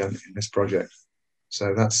that will be in this project.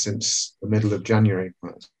 So that's since the middle of January.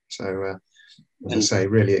 So, as I say,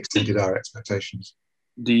 really exceeded our expectations.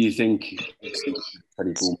 Do you think it's a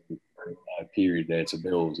 24-month period there to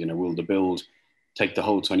build? Will the build take the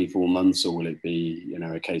whole 24 months, or will it be,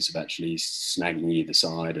 a case of actually snagging either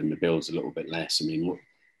side and the build's a little bit less? I mean,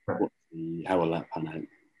 how will that pan out?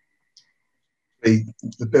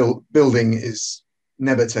 The building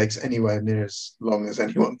never takes anywhere near as long as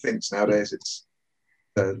anyone thinks nowadays. It's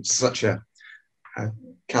such a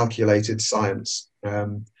calculated science,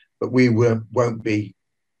 but we won't be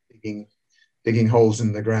digging holes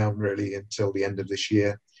in the ground really until the end of this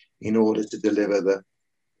year in order to deliver the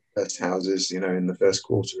first houses, in the first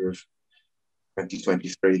quarter of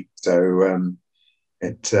 2023. So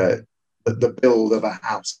the build of a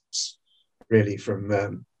house really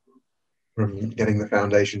from getting the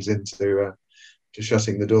foundations into to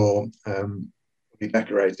shutting the door, be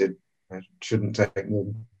decorated. It shouldn't take more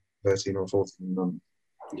than 13 or 14 months.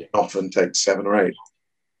 Yeah. Often takes 7 or 8.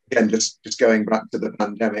 Again, just going back to the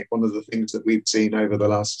pandemic, one of the things that we've seen over the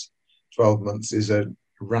last 12 months is a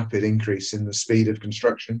rapid increase in the speed of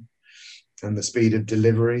construction. the speed of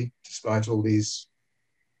delivery, despite all these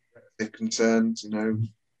concerns.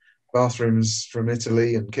 Bathrooms from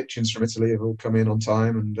Italy and kitchens from Italy have all come in on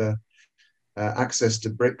time, and access to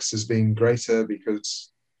bricks has been greater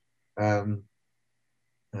because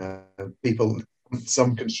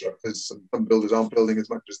some constructors, some builders aren't building as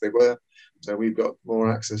much as they were, so we've got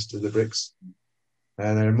more access to the bricks.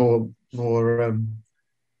 There are more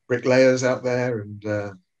bricklayers out there, and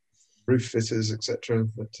roof fitters, etc.,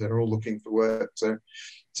 that are all looking for work. So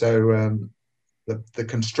the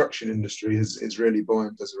construction industry is really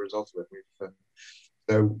buoyant as a result of it.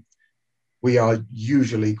 So we are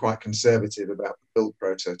usually quite conservative about the build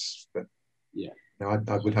process, but yeah,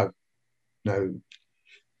 I would have no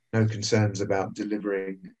concerns about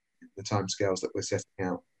delivering the timescales that we're setting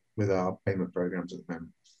out with our payment programs at the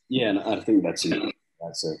moment. Yeah, and I think that's a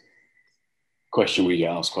question we get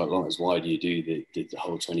asked quite a lot, is why do you do the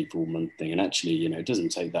whole 24-month thing? And actually, it doesn't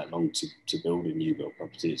take that long to build a new build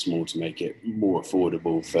property. It's more to make it more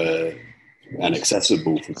affordable and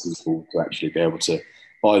accessible for people to actually be able to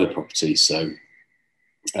buy the property. So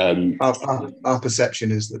our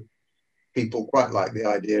perception is that people quite like the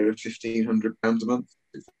idea of £1,500 a month,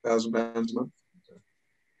 £2,000 a month.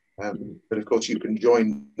 But of course, you can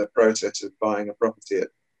join the process of buying a property at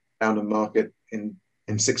Downham Market in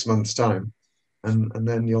 6 months' time, and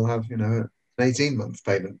then you'll have an 18-month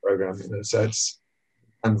payment program.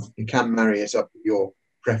 And you can marry it up with your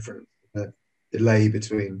preference, the delay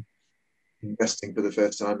between investing for the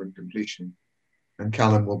first time and completion. And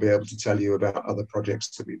Callum will be able to tell you about other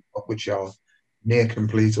projects which are near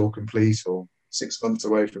complete or 6 months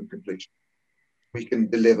away from completion. We can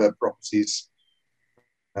deliver properties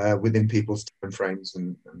within people's time frames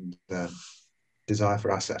and desire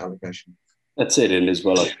for asset allocation. That's it. And as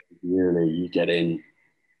well, really, you get in,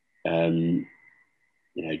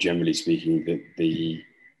 generally speaking, the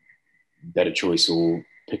better choice or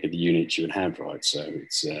pick of the units you would have, right? So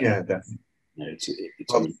it's definitely.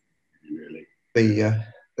 Really.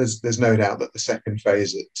 There's no doubt that the second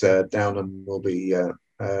phase at Downham will be at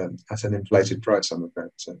an inflated price, I'm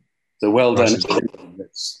afraid. So well done.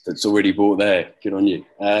 That's already bought there. Good on you.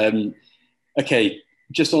 Okay,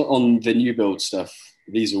 just on the new build stuff,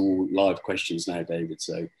 these are all live questions now, David.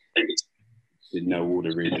 So in no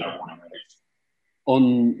order really.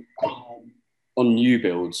 On new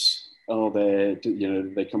builds, are there?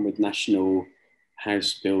 Do they come with national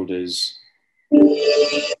house builders?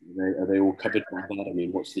 Are they all covered by that? I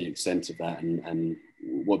mean, what's the extent of that, and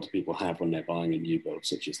what do people have when they're buying a new build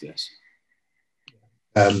such as this?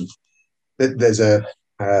 There's a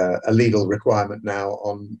legal requirement now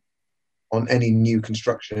on any new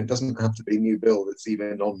construction. It doesn't have to be new build; it's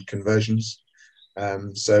even on conversions.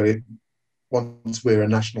 Once we're a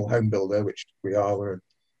national home builder, which we are, we're an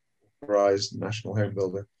authorised national home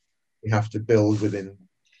builder, we have to build within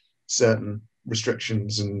certain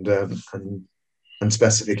restrictions and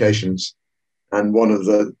specifications. And one of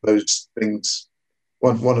those things,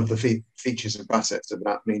 one of the features and facets of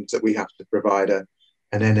that means that we have to provide an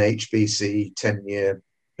NHBC 10-year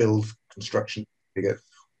build construction certificate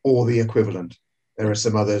or the equivalent. There are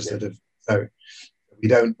some others that have. So we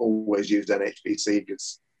don't always use NHBC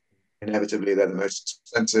because inevitably they're the most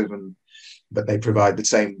expensive, but they provide the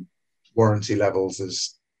same warranty levels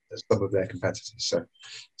as some of their competitors.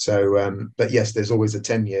 But yes, there's always a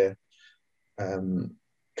 10-year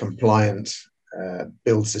compliant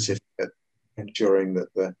build certificate ensuring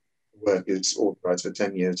that the work is authorised for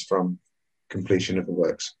 10 years from completion of the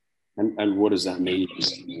works. And what does that mean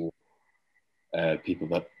for people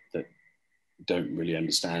that don't really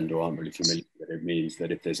understand or aren't really familiar with it? It means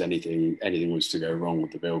that if there's anything was to go wrong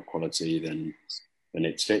with the build quality, then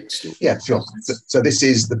it's fixed. Yeah, sure. So this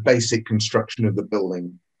is the basic construction of the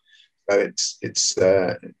building. So it's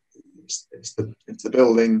the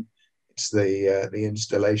building, it's the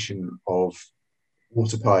installation of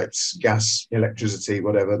water pipes, gas, electricity,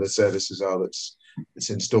 whatever the services are that's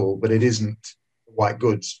installed. But it isn't white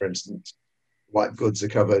goods, for instance. White goods are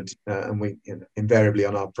covered, and we invariably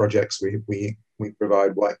on our projects we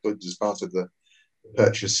provide white goods as part of the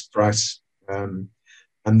purchase price, and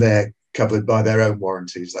they're covered by their own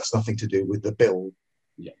warranties. That's nothing to do with the build.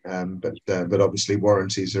 Yeah. But obviously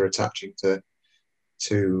warranties are attaching to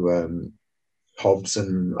hobs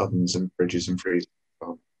and ovens and fridges and freezers.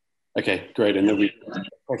 Okay, great. And then we have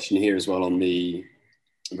a question here as well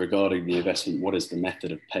regarding the investment. What is the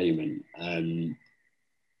method of payment? I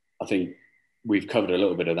think we've covered a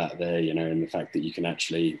little bit of that there, in the fact that you can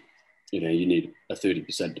actually, you need a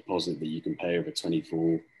 30% deposit that you can pay over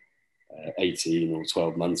 24, 18 or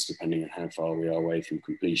 12 months, depending on how far we are away from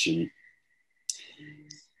completion.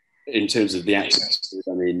 in terms of the access,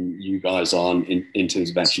 I mean, you guys aren't in terms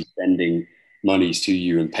of actually sending monies to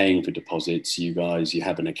you and paying for deposits. You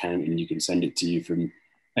have an account and you can send it to you from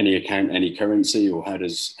any account, any currency, or how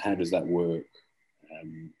does that work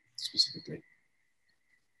specifically?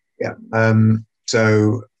 Yeah.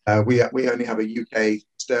 So we only have a UK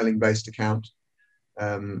sterling-based account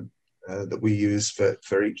that we use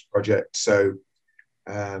for each project. So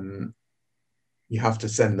you have to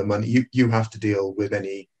send the money. You have to deal with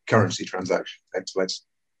any currency transaction that takes place,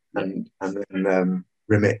 and then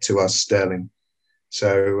remit to us sterling.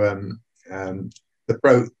 So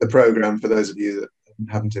the program, for those of you that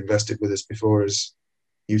haven't invested with us before, is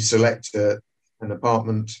you select an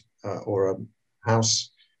apartment or a house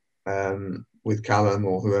with Callum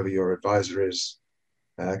or whoever your advisor is.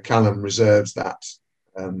 Callum reserves that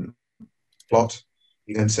plot.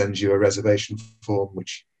 He then sends you a reservation form,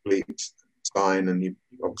 which you sign, and you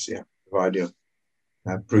obviously have to provide your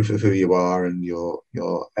proof of who you are and your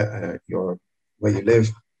where you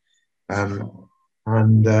live,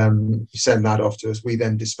 and you send that off to us. We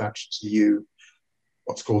then dispatch to you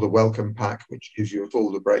what's called a welcome pack, which gives you a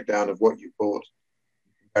full breakdown of what you bought,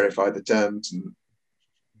 verify the terms, and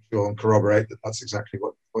go and corroborate that that's exactly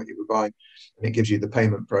what you were buying. And it gives you the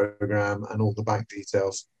payment program and all the bank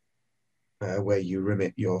details where you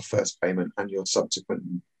remit your first payment and your subsequent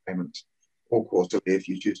payment, or quarterly if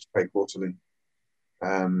you choose to pay quarterly.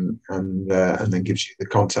 And then gives you the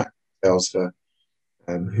contact details for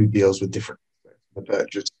who deals with different the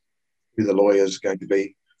purchase, who the lawyer is going to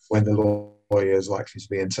be, when the lawyer is likely to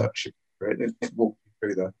be in touch. It walks you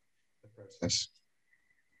through the process.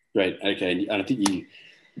 Great. Okay. And I think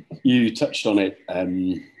you touched on it a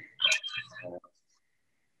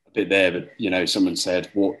bit there, but someone said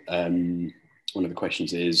what one of the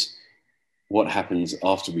questions is, what happens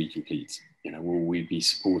after we complete? Will we be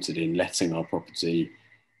supported in letting our property,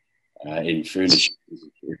 in furnishing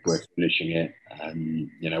if we're furnishing it?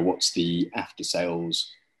 What's the after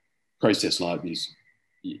sales process like? Because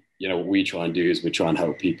what we try and do is we try and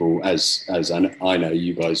help people, as I know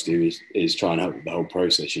you guys do, is try and help with the whole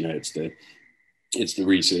process. It's the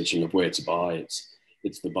researching of where to buy,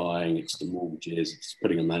 it's the buying, it's the mortgages, it's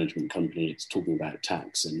putting a management company, it's talking about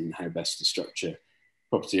tax and how best to structure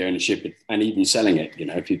property ownership, and even selling it.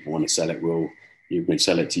 If people want to sell it, you can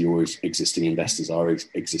sell it to your existing investors, our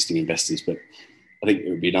existing investors. But I think it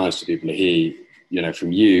would be nice for people to hear,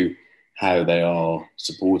 from you, how they are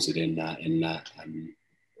supported in that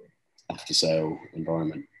after sale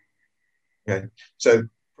environment. Okay, so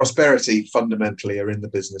Prosperity fundamentally are in the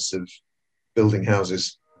business of building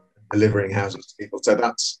houses, delivering houses to people. So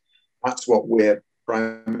that's what we're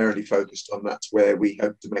primarily focused on. That's where we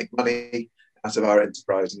hope to make money out of our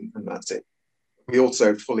enterprise, and that's it. We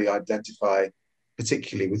also fully identify,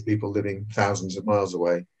 particularly with people living thousands of miles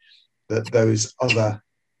away, that those other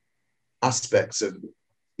aspects of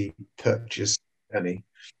the purchase journey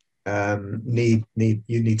you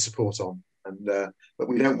need support on, but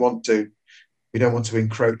we don't want to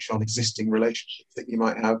encroach on existing relationships that you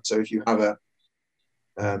might have. So if you have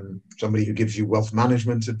somebody who gives you wealth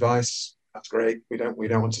management advice, that's great. We don't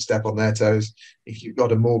want to step on their toes. If you've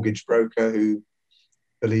got a mortgage broker who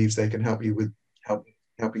believes they can help you with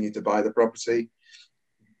helping you to buy the property,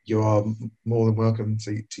 you are more than welcome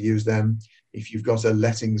to use them. If you've got a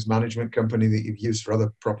lettings management company that you've used for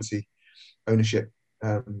other property ownership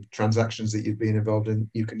transactions that you've been involved in,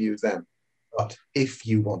 you can use them. But if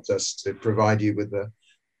you want us to provide you with the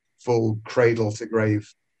full cradle to grave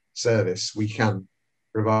service, we can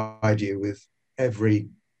provide you with every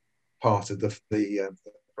part of the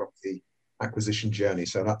property acquisition journey.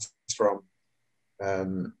 So that's from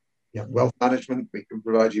wealth management. We can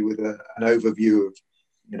provide you with an overview of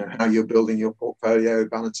how you're building your portfolio,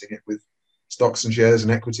 balancing it with stocks and shares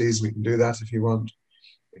and equities. We can do that if you want.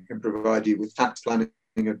 We can provide you with tax planning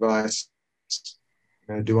advice.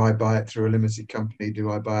 Do I buy it through a limited company?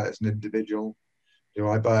 Do I buy it as an individual? Do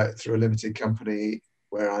I buy it through a limited company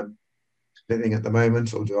where I'm living at the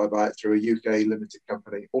moment, or do I buy it through a UK limited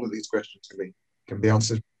company? All of these questions can be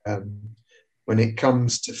answered. When it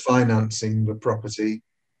comes to financing the property,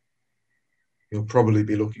 you'll probably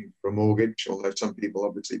be looking for a mortgage, although some people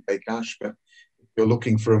obviously pay cash. But if you're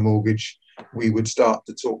looking for a mortgage, we would start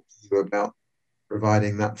to talk to you about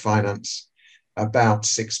providing that finance about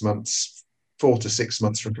 6 months, 4 to 6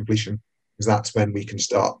 months from completion, because that's when we can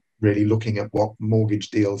start really looking at what mortgage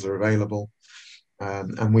deals are available.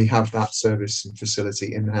 And we have that service and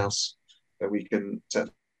facility in-house, that we can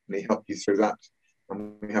certainly help you through that.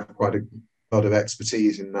 And we have quite a lot of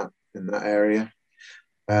expertise in that area.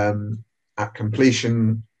 At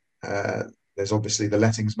completion, there's obviously the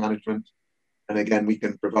lettings management. And again, we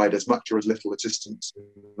can provide as much or as little assistance in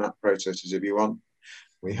that process as if you want.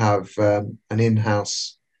 We have an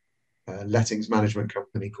in-house lettings management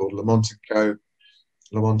company called Lamont & Co.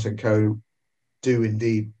 Lamont & Co. do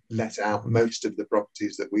indeed let out most of the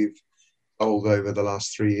properties that we've sold over the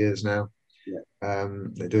last 3 years now. Yeah.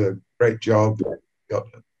 They do a great job. Got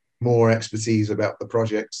more expertise about the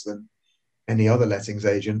projects than any other lettings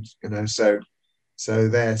agent, so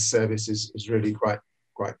their service is really quite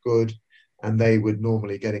good, and they would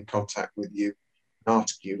normally get in contact with you and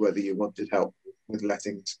ask you whether you wanted help with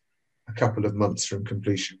lettings a couple of months from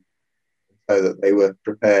completion, so that they were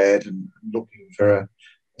prepared and looking for a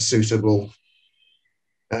suitable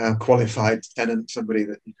qualified tenant, somebody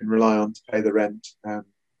that you can rely on to pay the rent, with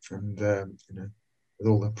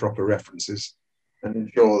all the proper references, and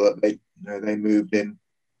ensure that they moved in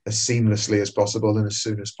as seamlessly as possible and as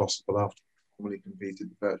soon as possible after formally completed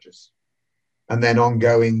the purchase. And then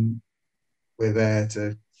ongoing, we're there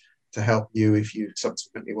to help you if you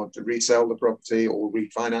subsequently want to resell the property or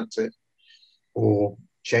refinance it or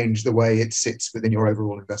change the way it sits within your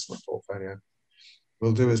overall investment portfolio.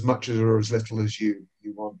 We'll do as much or as little as you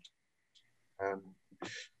want.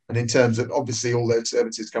 And in terms of, obviously, all those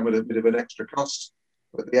services come at a bit of an extra cost,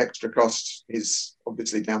 but the extra cost is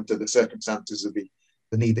obviously down to the circumstances of the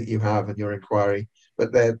need that you have and your inquiry.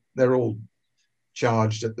 But they're all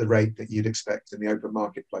charged at the rate that you'd expect in the open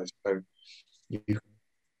marketplace. So you can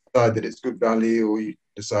decide that it's good value, or you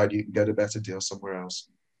decide you can get a better deal somewhere else.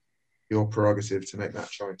 Your prerogative to make that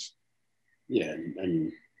choice. Yeah,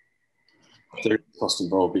 and there is cost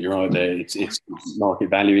involved, but you're right there. It's market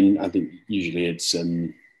value, and I think usually it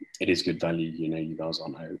is good value. You guys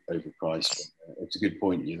aren't overpriced. But it's a good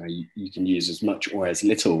point. You can use as much or as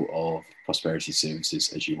little of Prosperity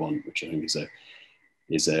services as you want, which I think is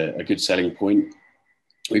a good selling point.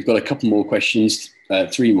 We've got a couple more questions,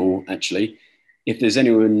 3 more actually. If there's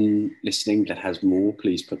anyone listening that has more,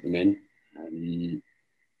 please put them in.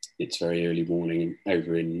 It's very early morning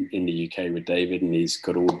over in the UK with David, and he's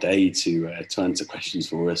got all day to answer questions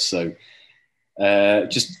for us. So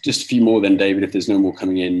just a few more then, David, if there's no more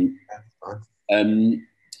coming in.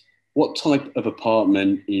 What type of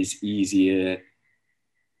apartment is easier?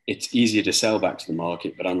 It's easier to sell back to the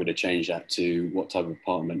market, but I'm going to change that to what type of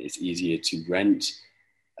apartment is easier to rent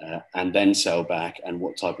and then sell back, and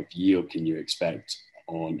what type of yield can you expect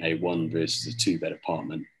on a 1 versus a 2-bed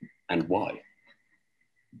apartment, and why?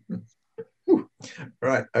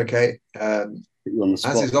 Right. Okay. As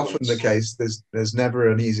is often the case, there's never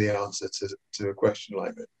an easy answer to a question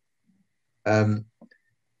like that.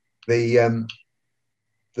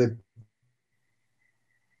 The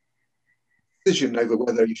decision over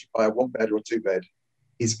whether you should buy a 1-bed or a 2-bed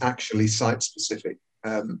is actually site specific.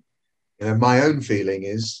 My own feeling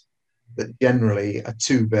is that generally a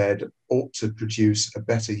 2-bed ought to produce a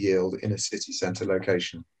better yield in a city centre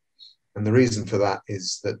location. And the reason for that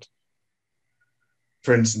is that,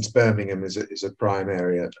 for instance, Birmingham is a prime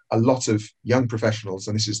area. A lot of young professionals,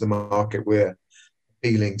 and this is the market we're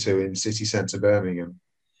appealing to in city centre Birmingham,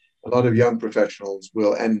 a lot of young professionals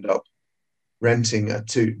will end up renting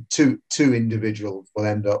two individuals will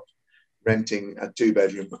end up renting a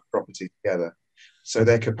 2-bedroom property together. So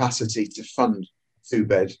their capacity to fund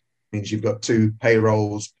 2-bed means you've got 2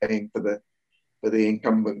 payrolls paying for the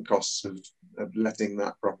incumbent costs of letting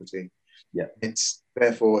that property. Yeah, it's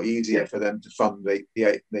therefore easier for them to fund the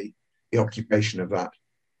occupation of that,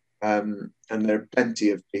 and there are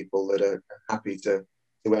plenty of people that are happy to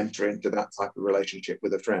enter into that type of relationship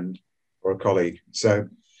with a friend or a colleague. So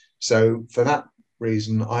for that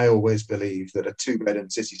reason, I always believe that a 2-bed in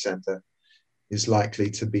city centre is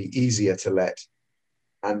likely to be easier to let,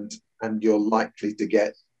 and you're likely to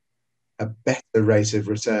get a better rate of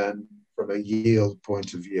return from a yield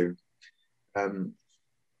point of view.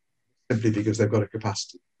 Simply because they've got a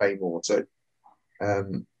capacity to pay more. So a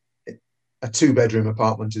 2-bedroom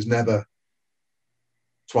apartment is never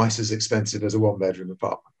twice as expensive as a 1-bedroom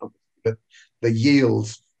apartment. But the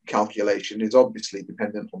yield calculation is obviously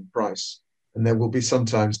dependent on price, and there will be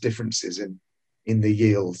sometimes differences in the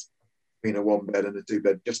yield between a 1-bed and a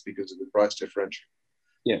 2-bed just because of the price differential.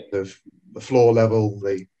 Yeah, the floor level,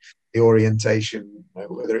 the orientation,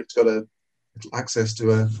 whether it's got access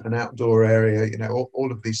to an outdoor area,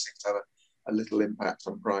 all of these things have a little impact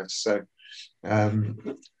on price. So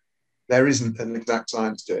there isn't an exact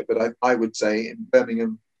science to it, but I would say in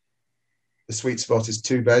Birmingham, the sweet spot is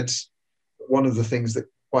 2 beds. One of the things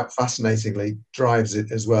that quite fascinatingly drives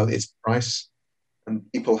it as well is price.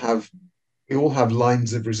 And people have we all have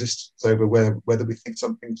lines of resistance over whether we think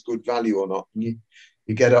something's good value or not. And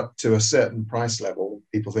you get up to a certain price level,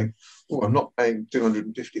 people think, oh, I'm not paying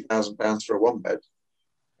 £250,000 for a one bed.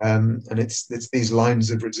 And it's these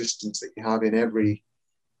lines of resistance that you have in every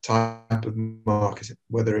type of market,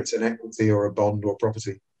 whether it's an equity or a bond or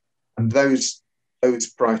property. And those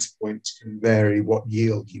price points can vary what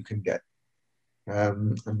yield you can get,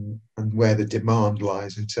 and where the demand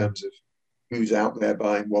lies in terms of who's out there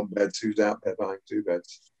buying one beds, who's out there buying two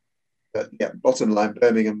beds. But yeah, bottom line,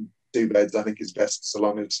 Birmingham 2 beds I think is best, so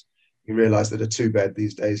long as you realise that a 2 bed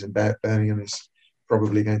these days in Birmingham is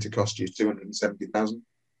probably going to cost you 270,000.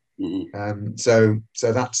 Mm-hmm. So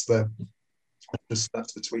that's the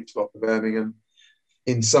sweet spot for Birmingham.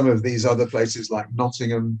 In some of these other places like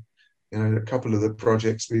Nottingham, a couple of the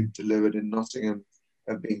projects we've delivered in Nottingham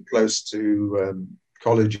have been close to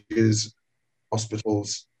colleges,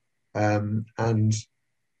 hospitals, and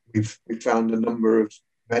we've found a number of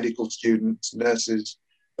medical students, nurses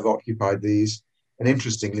have occupied these. And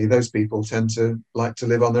interestingly, those people tend to like to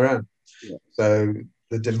live on their own. Yeah. So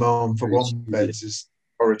the demand for one beds is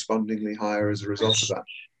correspondingly higher as a result of that.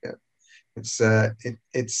 Yeah.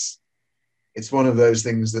 It's one of those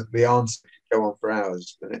things that the answer can go on for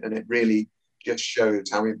hours, and it really just shows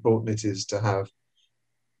how important it is to have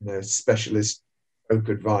specialist folk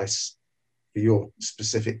advice for your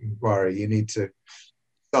specific inquiry. You need to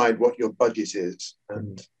decide what your budget is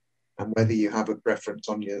and whether you have a preference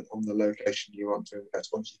on the location you want to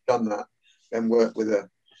invest. Once you've done that, then work with an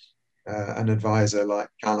advisor like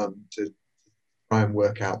Callum to try and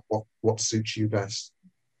work out what suits you best,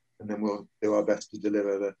 and then we'll do our best to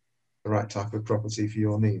deliver the right type of property for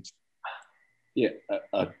your needs. Yeah,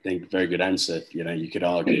 I think very good answer. You could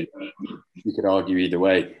argue either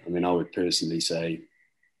way. I mean, I would personally say,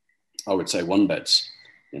 one beds.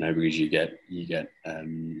 Because you get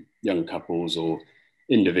young couples or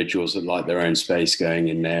individuals that like their own space going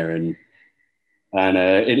in there, and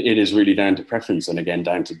it is really down to preference, and again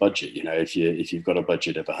down to budget. If you've got a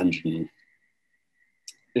budget of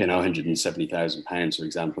 £170,000, for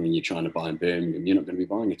example, and you're trying to buy in Birmingham, you're not going to be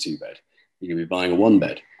buying a 2 bed. You're going to be buying a 1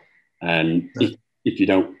 bed. And if you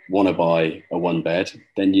don't want to buy a 1 bed,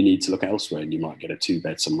 then you need to look elsewhere, and you might get a 2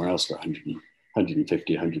 bed somewhere else for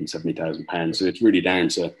 £170,000. So it's really down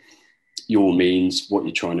to your means, what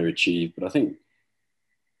you're trying to achieve. But I think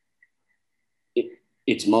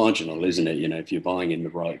it's marginal, isn't it? If you're buying in the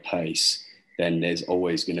right place, then there's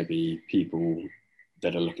always going to be people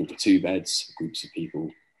that are looking for 2 beds, groups of people,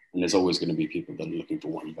 and there's always going to be people that are looking for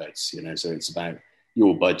 1 beds. So it's about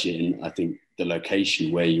your budget, and I think the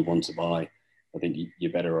location where you want to buy. I think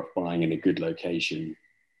you're better off buying in a good location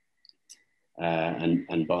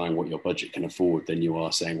and buying what your budget can afford than you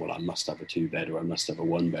are saying, well, I must have a 2 bed or I must have a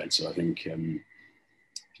 1 bed. So I think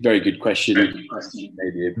very good question.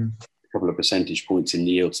 Maybe a couple of percentage points in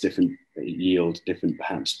yield different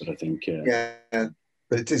perhaps, but I think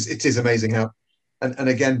but it is amazing how, and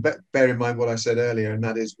again, bear in mind what I said earlier, and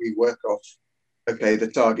that is we work off, okay, the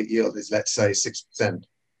target yield is, let's say, 6%.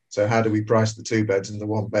 So how do we price the 2 beds and the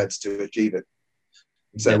 1 beds to achieve it?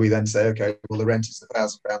 And so we then say, okay, well, the rent is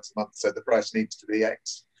 £1,000 a month, so the price needs to be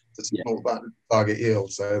X to support that target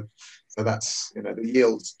yield. So that's, the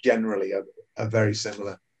yields generally are very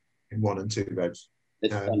similar in 1 and 2 beds. We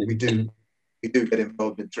do get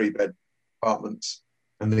involved in 3 bed apartments,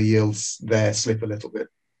 and the yields there slip a little bit,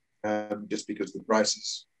 just because the price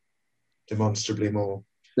is demonstrably more.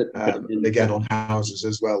 And again, on houses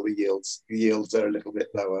as well, the yields are a little bit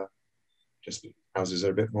lower, just because houses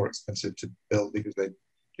are a bit more expensive to build because they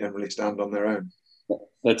generally stand on their own.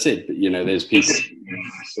 That's it. But there's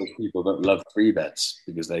people that love 3 beds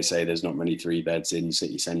because they say there's not many 3 beds in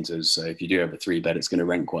city centres. So if you do have a 3 bed, it's going to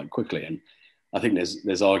rent quite quickly. And I think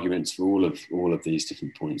there's arguments for all of these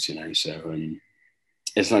different points. So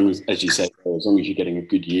as long as you say, as long as you're getting a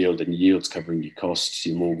good yield and yield's covering your costs,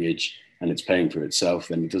 your mortgage, and it's paying for itself,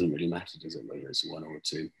 then it doesn't really matter, does it, whether it's a 1 or a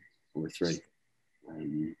 2 or a 3.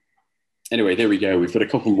 Anyway, there we go. We've got a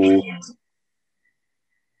couple more.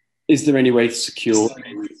 Is there any way to secure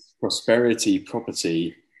a prosperity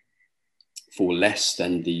property for less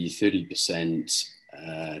than the 30%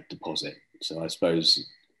 deposit? So I suppose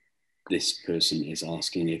this person is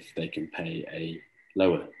asking if they can pay a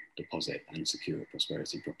lower deposit and secure a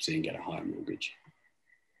prosperity property and get a higher mortgage.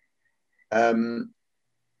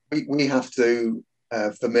 We have to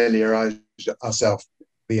familiarise ourselves,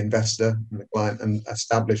 the investor and the client, and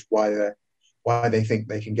establish why they think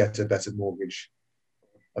they can get a better mortgage,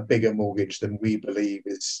 a bigger mortgage than we believe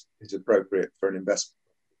is appropriate for an investment.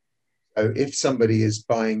 So if somebody is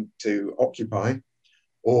buying to occupy,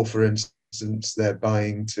 or for instance, they're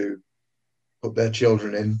buying to put their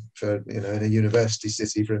children in for, in a university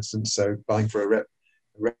city, for instance. So buying for a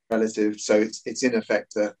relative. So it's in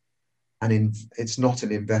effect it's not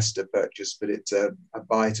an investor purchase, but it's a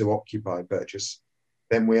buy to occupy purchase.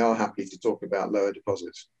 Then we are happy to talk about lower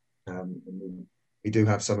deposits. And we do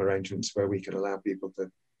have some arrangements where we can allow people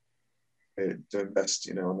to invest,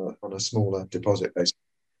 on a smaller deposit base.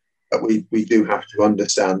 But we do have to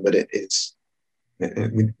understand that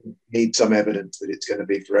we need some evidence that it's going to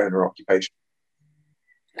be for owner occupation.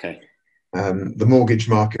 Okay. The mortgage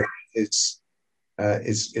market is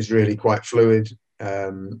really quite fluid,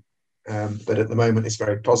 but at the moment it's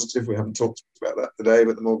very positive. We haven't talked about that today,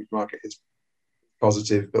 but the mortgage market is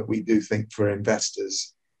positive. But we do think for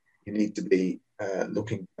investors, you need to be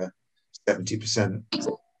looking for 70%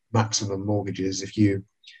 maximum mortgages. If you're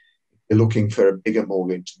looking for a bigger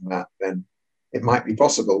mortgage than that, then it might be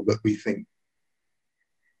possible, but we think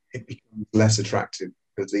it becomes less attractive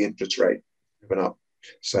because the interest rate has gone up.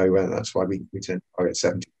 So that's why we tend to target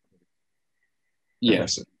 70. Yeah.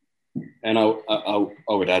 And I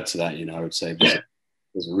would add to that, I would say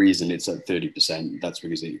there's a reason it's at 30%. That's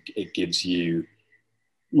because it gives you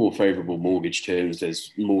more favourable mortgage terms.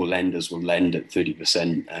 There's more lenders will lend at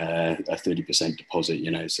 30%, a 30%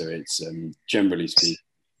 deposit, so it's generally speaking,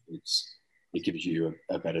 it gives you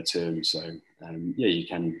a better term. So you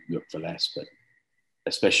can look for less, but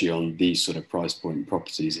especially on these sort of price point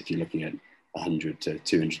properties, if you're looking at 100 to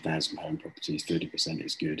 200,000 pound properties, 30%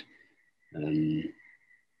 is good.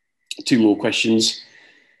 Two more questions.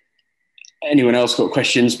 Anyone else got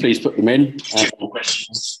questions? Please put them in.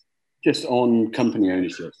 Questions just on company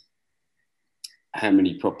ownership. How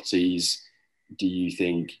many properties do you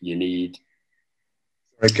think you need?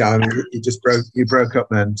 Sorry, Callum, you broke up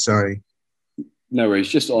then. Sorry. No worries.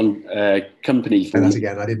 Just on company. Say that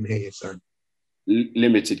again. I didn't hear you. Sorry.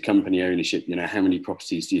 Limited company ownership. How many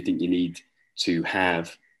properties do you think you need to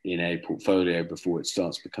have in a portfolio before it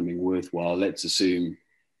starts becoming worthwhile? Let's assume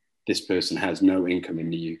this person has no income in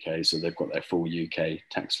the UK, so they've got their full UK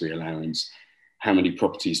tax-free allowance. How many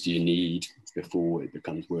properties do you need before it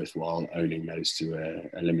becomes worthwhile owning those to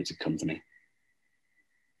a limited company?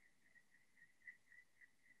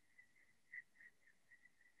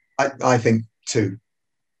 I think two.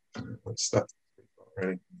 That's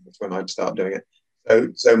when I'd start doing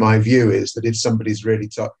it. So my view is that if somebody's really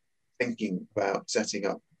thinking about setting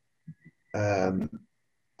up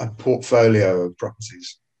a portfolio of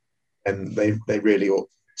properties, and they really ought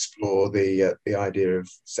to explore the idea of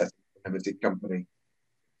setting a limited company.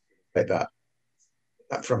 Take that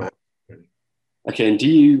from out. Really. Okay, and do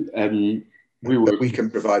you? We can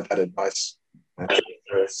provide that advice for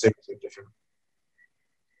a series of different.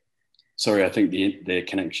 Sorry, I think the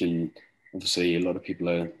connection. Obviously, a lot of people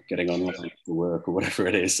are getting online for work or whatever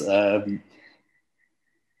it is.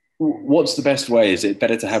 What's the best way? Is it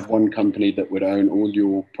better to have one company that would own all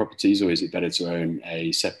your properties, or is it better to own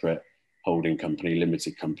a separate holding company,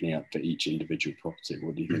 limited company up for each individual property?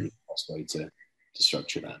 What do you think is the best way to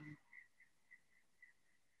structure that?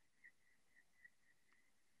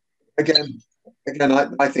 Again,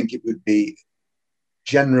 I think it would be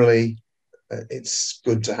generally it's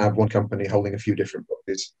good to have one company holding a few different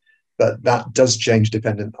properties, but that does change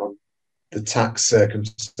dependent on the tax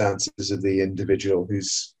circumstances of the individual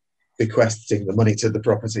who's bequesting the money to the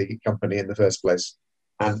property company in the first place,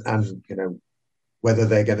 and whether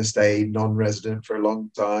they're going to stay non-resident for a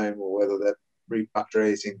long time or whether they're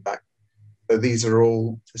repatriating back. So this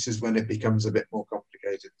is when it becomes a bit more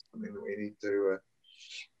complicated. Something that we need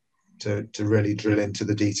to really drill into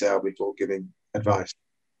the detail before giving advice.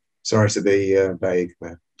 Sorry to be vague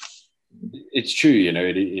there. It's true,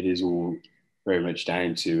 it is all very much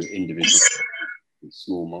down to individual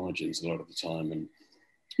small margins a lot of the time, and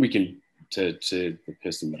we can to the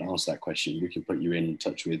person that asked that question, we can put you in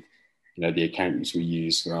touch with the accountants we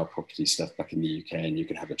use for our property stuff back in the UK, and you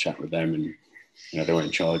can have a chat with them, and they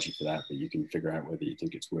won't charge you for that, but you can figure out whether you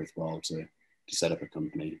think it's worthwhile to set up a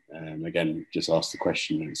company. Again, just ask the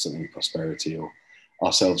question, and it's something Prosperity or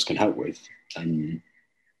ourselves can help with.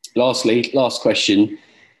 Last question,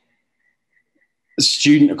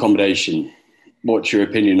 student accommodation. What's your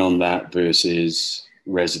opinion on that versus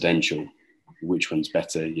residential? Which one's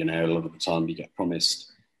better? A lot of the time you get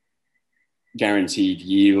promised guaranteed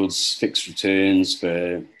yields, fixed returns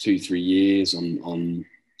for 2-3 years on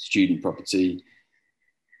student property.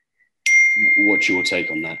 What's your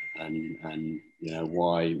take on that? And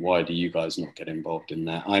why do you guys not get involved in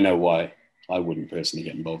that? I know why I wouldn't personally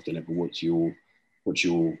get involved in it, but what's your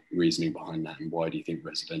reasoning behind that, and why do you think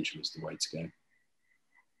residential is the way to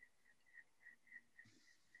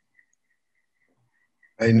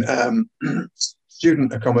And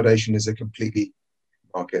student accommodation is a completely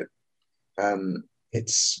market.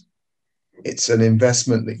 It's an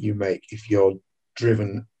investment that you make if you're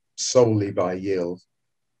driven solely by yield.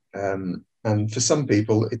 And for some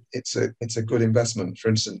people, it's a good investment. For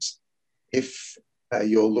instance, if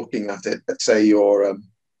you're looking at it, let's say you're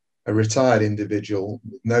a retired individual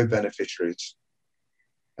with no beneficiaries,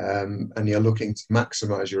 and you're looking to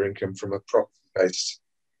maximize your income from a property-based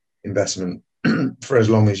investment for as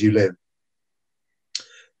long as you live,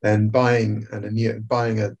 then buying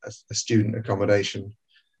a student accommodation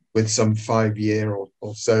with some 5-year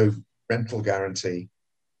or so rental guarantee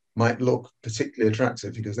might look particularly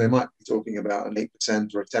attractive, because they might be talking about an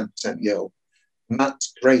 8% or a 10% yield. And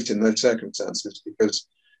that's great in those circumstances, because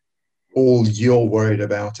all you're worried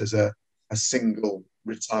about as a single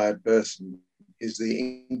retired person is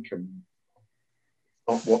the income,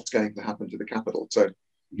 not what's going to happen to the capital. So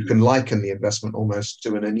you can liken the investment almost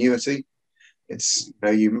to an annuity. It's, you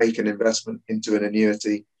know, you make an investment into an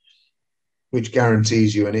annuity which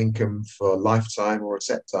guarantees you an income for a lifetime or a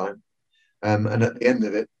set time. And at the end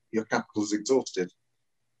of it, your capital is exhausted.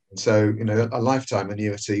 And so, you know, a lifetime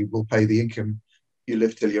annuity will pay the income you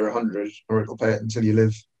live till you're 100, or it'll pay it until you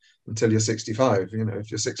live until you're 65, you know,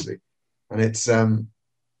 if you're 60. And it's and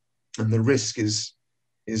the risk is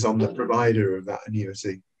on the provider of that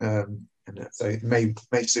annuity. And so it may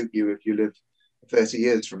suit you if you live 30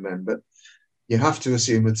 years from then, but you have to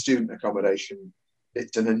assume with student accommodation,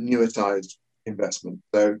 it's an annuitized investment.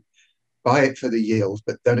 So buy it for the yield,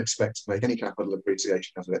 but don't expect to make any capital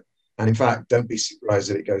appreciation out of it. And in fact, don't be surprised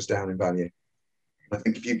if it goes down in value. I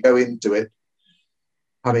think if you go into it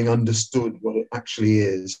having understood what it actually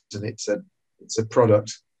is, and it's a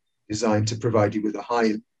product designed to provide you with a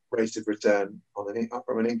high rate of return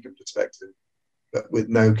from an income perspective, but with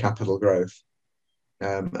no capital growth.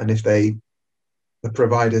 And if the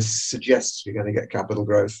provider suggests you're going to get capital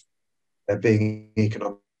growth, they're being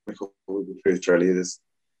economical with the truth, really. Is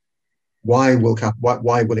why will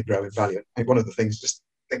it grow in value? I think one of the things, just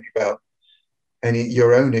think about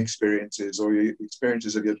your own experiences or your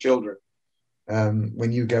experiences of your children.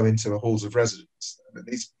 When you go into a halls of residence,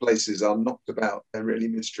 these places are knocked about. They're really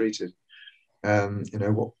mistreated. You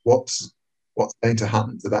know, what's going to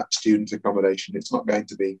happen to that student accommodation? It's not going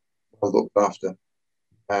to be well looked after.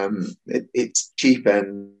 It's cheap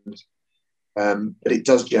end, but it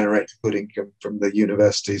does generate good income from the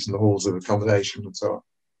universities and the halls of accommodation and so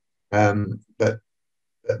on. But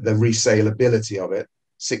the resaleability of it,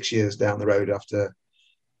 6 years down the road after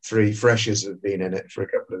 3 freshers have been in it for a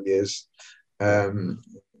couple of years, you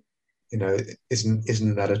know,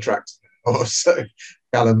 isn't that attractive? So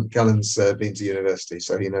Callum's been to university,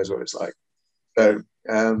 so he knows what it's like. So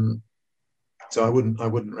I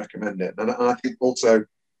wouldn't recommend it. And I think also,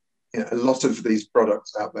 you know, a lot of these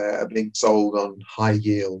products out there are being sold on high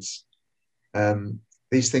yields.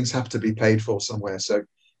 These things have to be paid for somewhere. So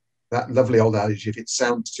that lovely old adage, if it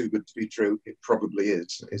sounds too good to be true, it probably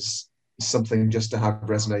is something just to have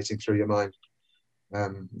resonating through your mind.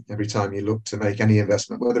 Every time you look to make any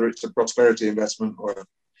investment, whether it's a prosperity investment or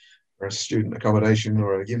a student accommodation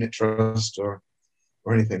or a unit trust or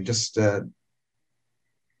anything, just does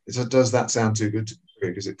that sound too good to be true?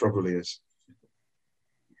 Because it probably is.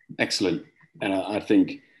 Excellent. And I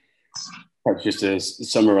think perhaps just to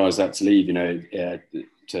summarize that to leave, you know,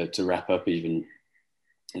 to wrap up even,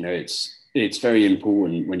 you know, it's very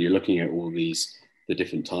important when you're looking at all the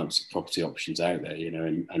different types of property options out there, you know,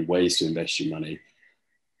 and ways to invest your money.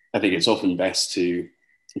 I think it's often best to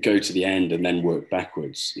go to the end and then work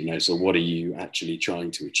backwards, you know. So what are you actually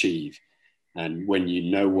trying to achieve? And when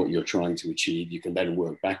you know what you're trying to achieve, you can then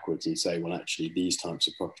work backwards and say, well, actually, these types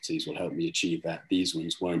of properties will help me achieve that. These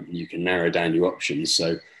ones won't. And you can narrow down your options.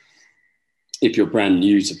 So if you're brand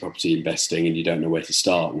new to property investing and you don't know where to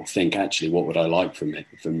start, well, think, actually, what would I like from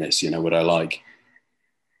this? You know, would I like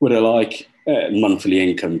monthly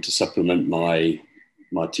income to supplement my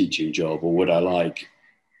teaching job, or would I like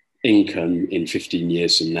income in 15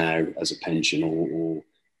 years from now as a pension, or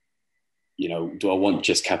you know, do I want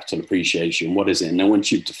just capital appreciation? What is it? And then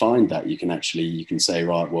once you've defined that, you can say,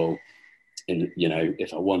 right, well, you know,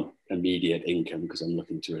 if I want immediate income because I'm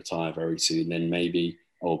looking to retire very soon, then maybe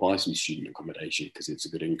I'll buy some student accommodation because it's a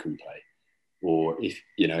good income play. Or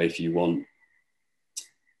if you want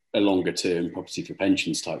a longer term property for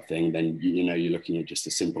pensions type thing, then, you know, you're looking at just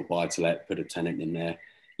a simple buy to let, put a tenant in there,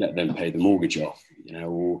 let them pay the mortgage off, you know.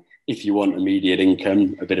 Or if you want immediate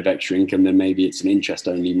income, a bit of extra income, then maybe it's an interest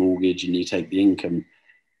only mortgage and you take the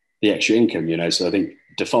extra income, you know. So I think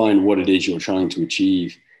define what it is you're trying to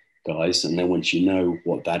achieve guys. And then once you know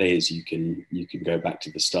what that is, you can go back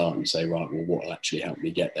to the start and say, right, well, what will actually help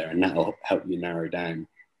me get there? And that'll help you narrow down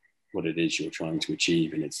what it is you're trying to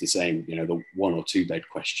achieve. And it's the same, the 1 or 2 bed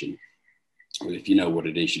question. Well, if you know what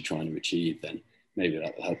it is you're trying to achieve, then maybe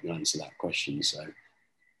that will help you answer that question. So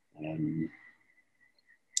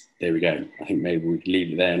there we go. I think maybe we can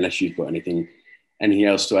leave it there unless you've got anything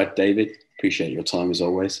else to add, David. Appreciate your time as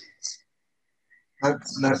always. No,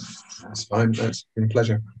 that's fine. That's been a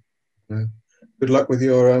pleasure. Good luck with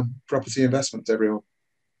your property investments, everyone.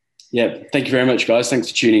 Yeah, thank you very much, guys. Thanks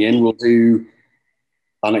for tuning in. We'll do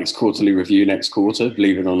our next quarterly review next quarter,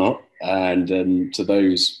 believe it or not. And to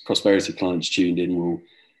those Prosperity clients tuned in,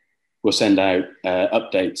 we'll send out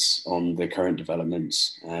updates on the current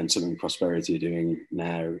developments. And something Prosperity are doing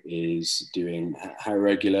now is doing, how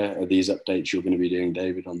regular are these updates you're going to be doing,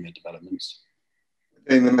 David, on the developments?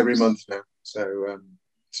 We're doing them every month now. So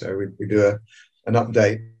we do an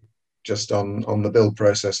update just on the build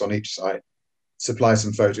process on each site, supply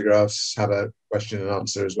some photographs, have a question and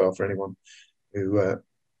answer as well for anyone who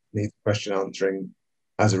needs question answering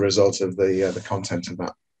as a result of the content of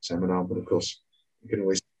that seminar. But of course, you can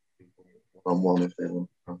always people one-on-one if they want.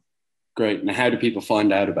 Great. Now, how do people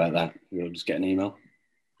find out about that? You'll just get an email?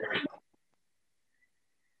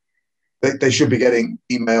 They should be getting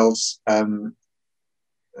emails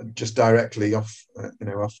just directly off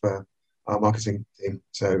our marketing team.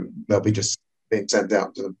 So they'll be just being sent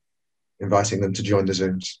out to them, inviting them to join the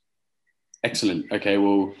Zooms. Excellent. Okay,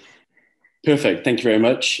 well, perfect. Thank you very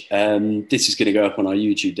much. This is going to go up on our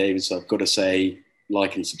YouTube, David, so I've got to say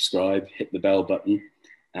like and subscribe, hit the bell button,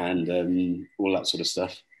 and all that sort of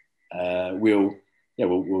stuff. We'll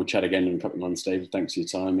chat again in a couple of months, David. Thanks for your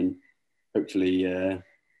time, and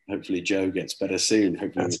hopefully Joe gets better soon.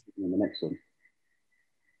 Hopefully we'll see you on the next one.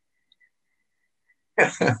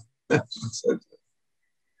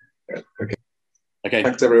 Okay.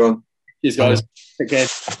 Thanks, everyone. Cheers, guys. Take care.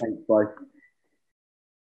 Thanks. Bye.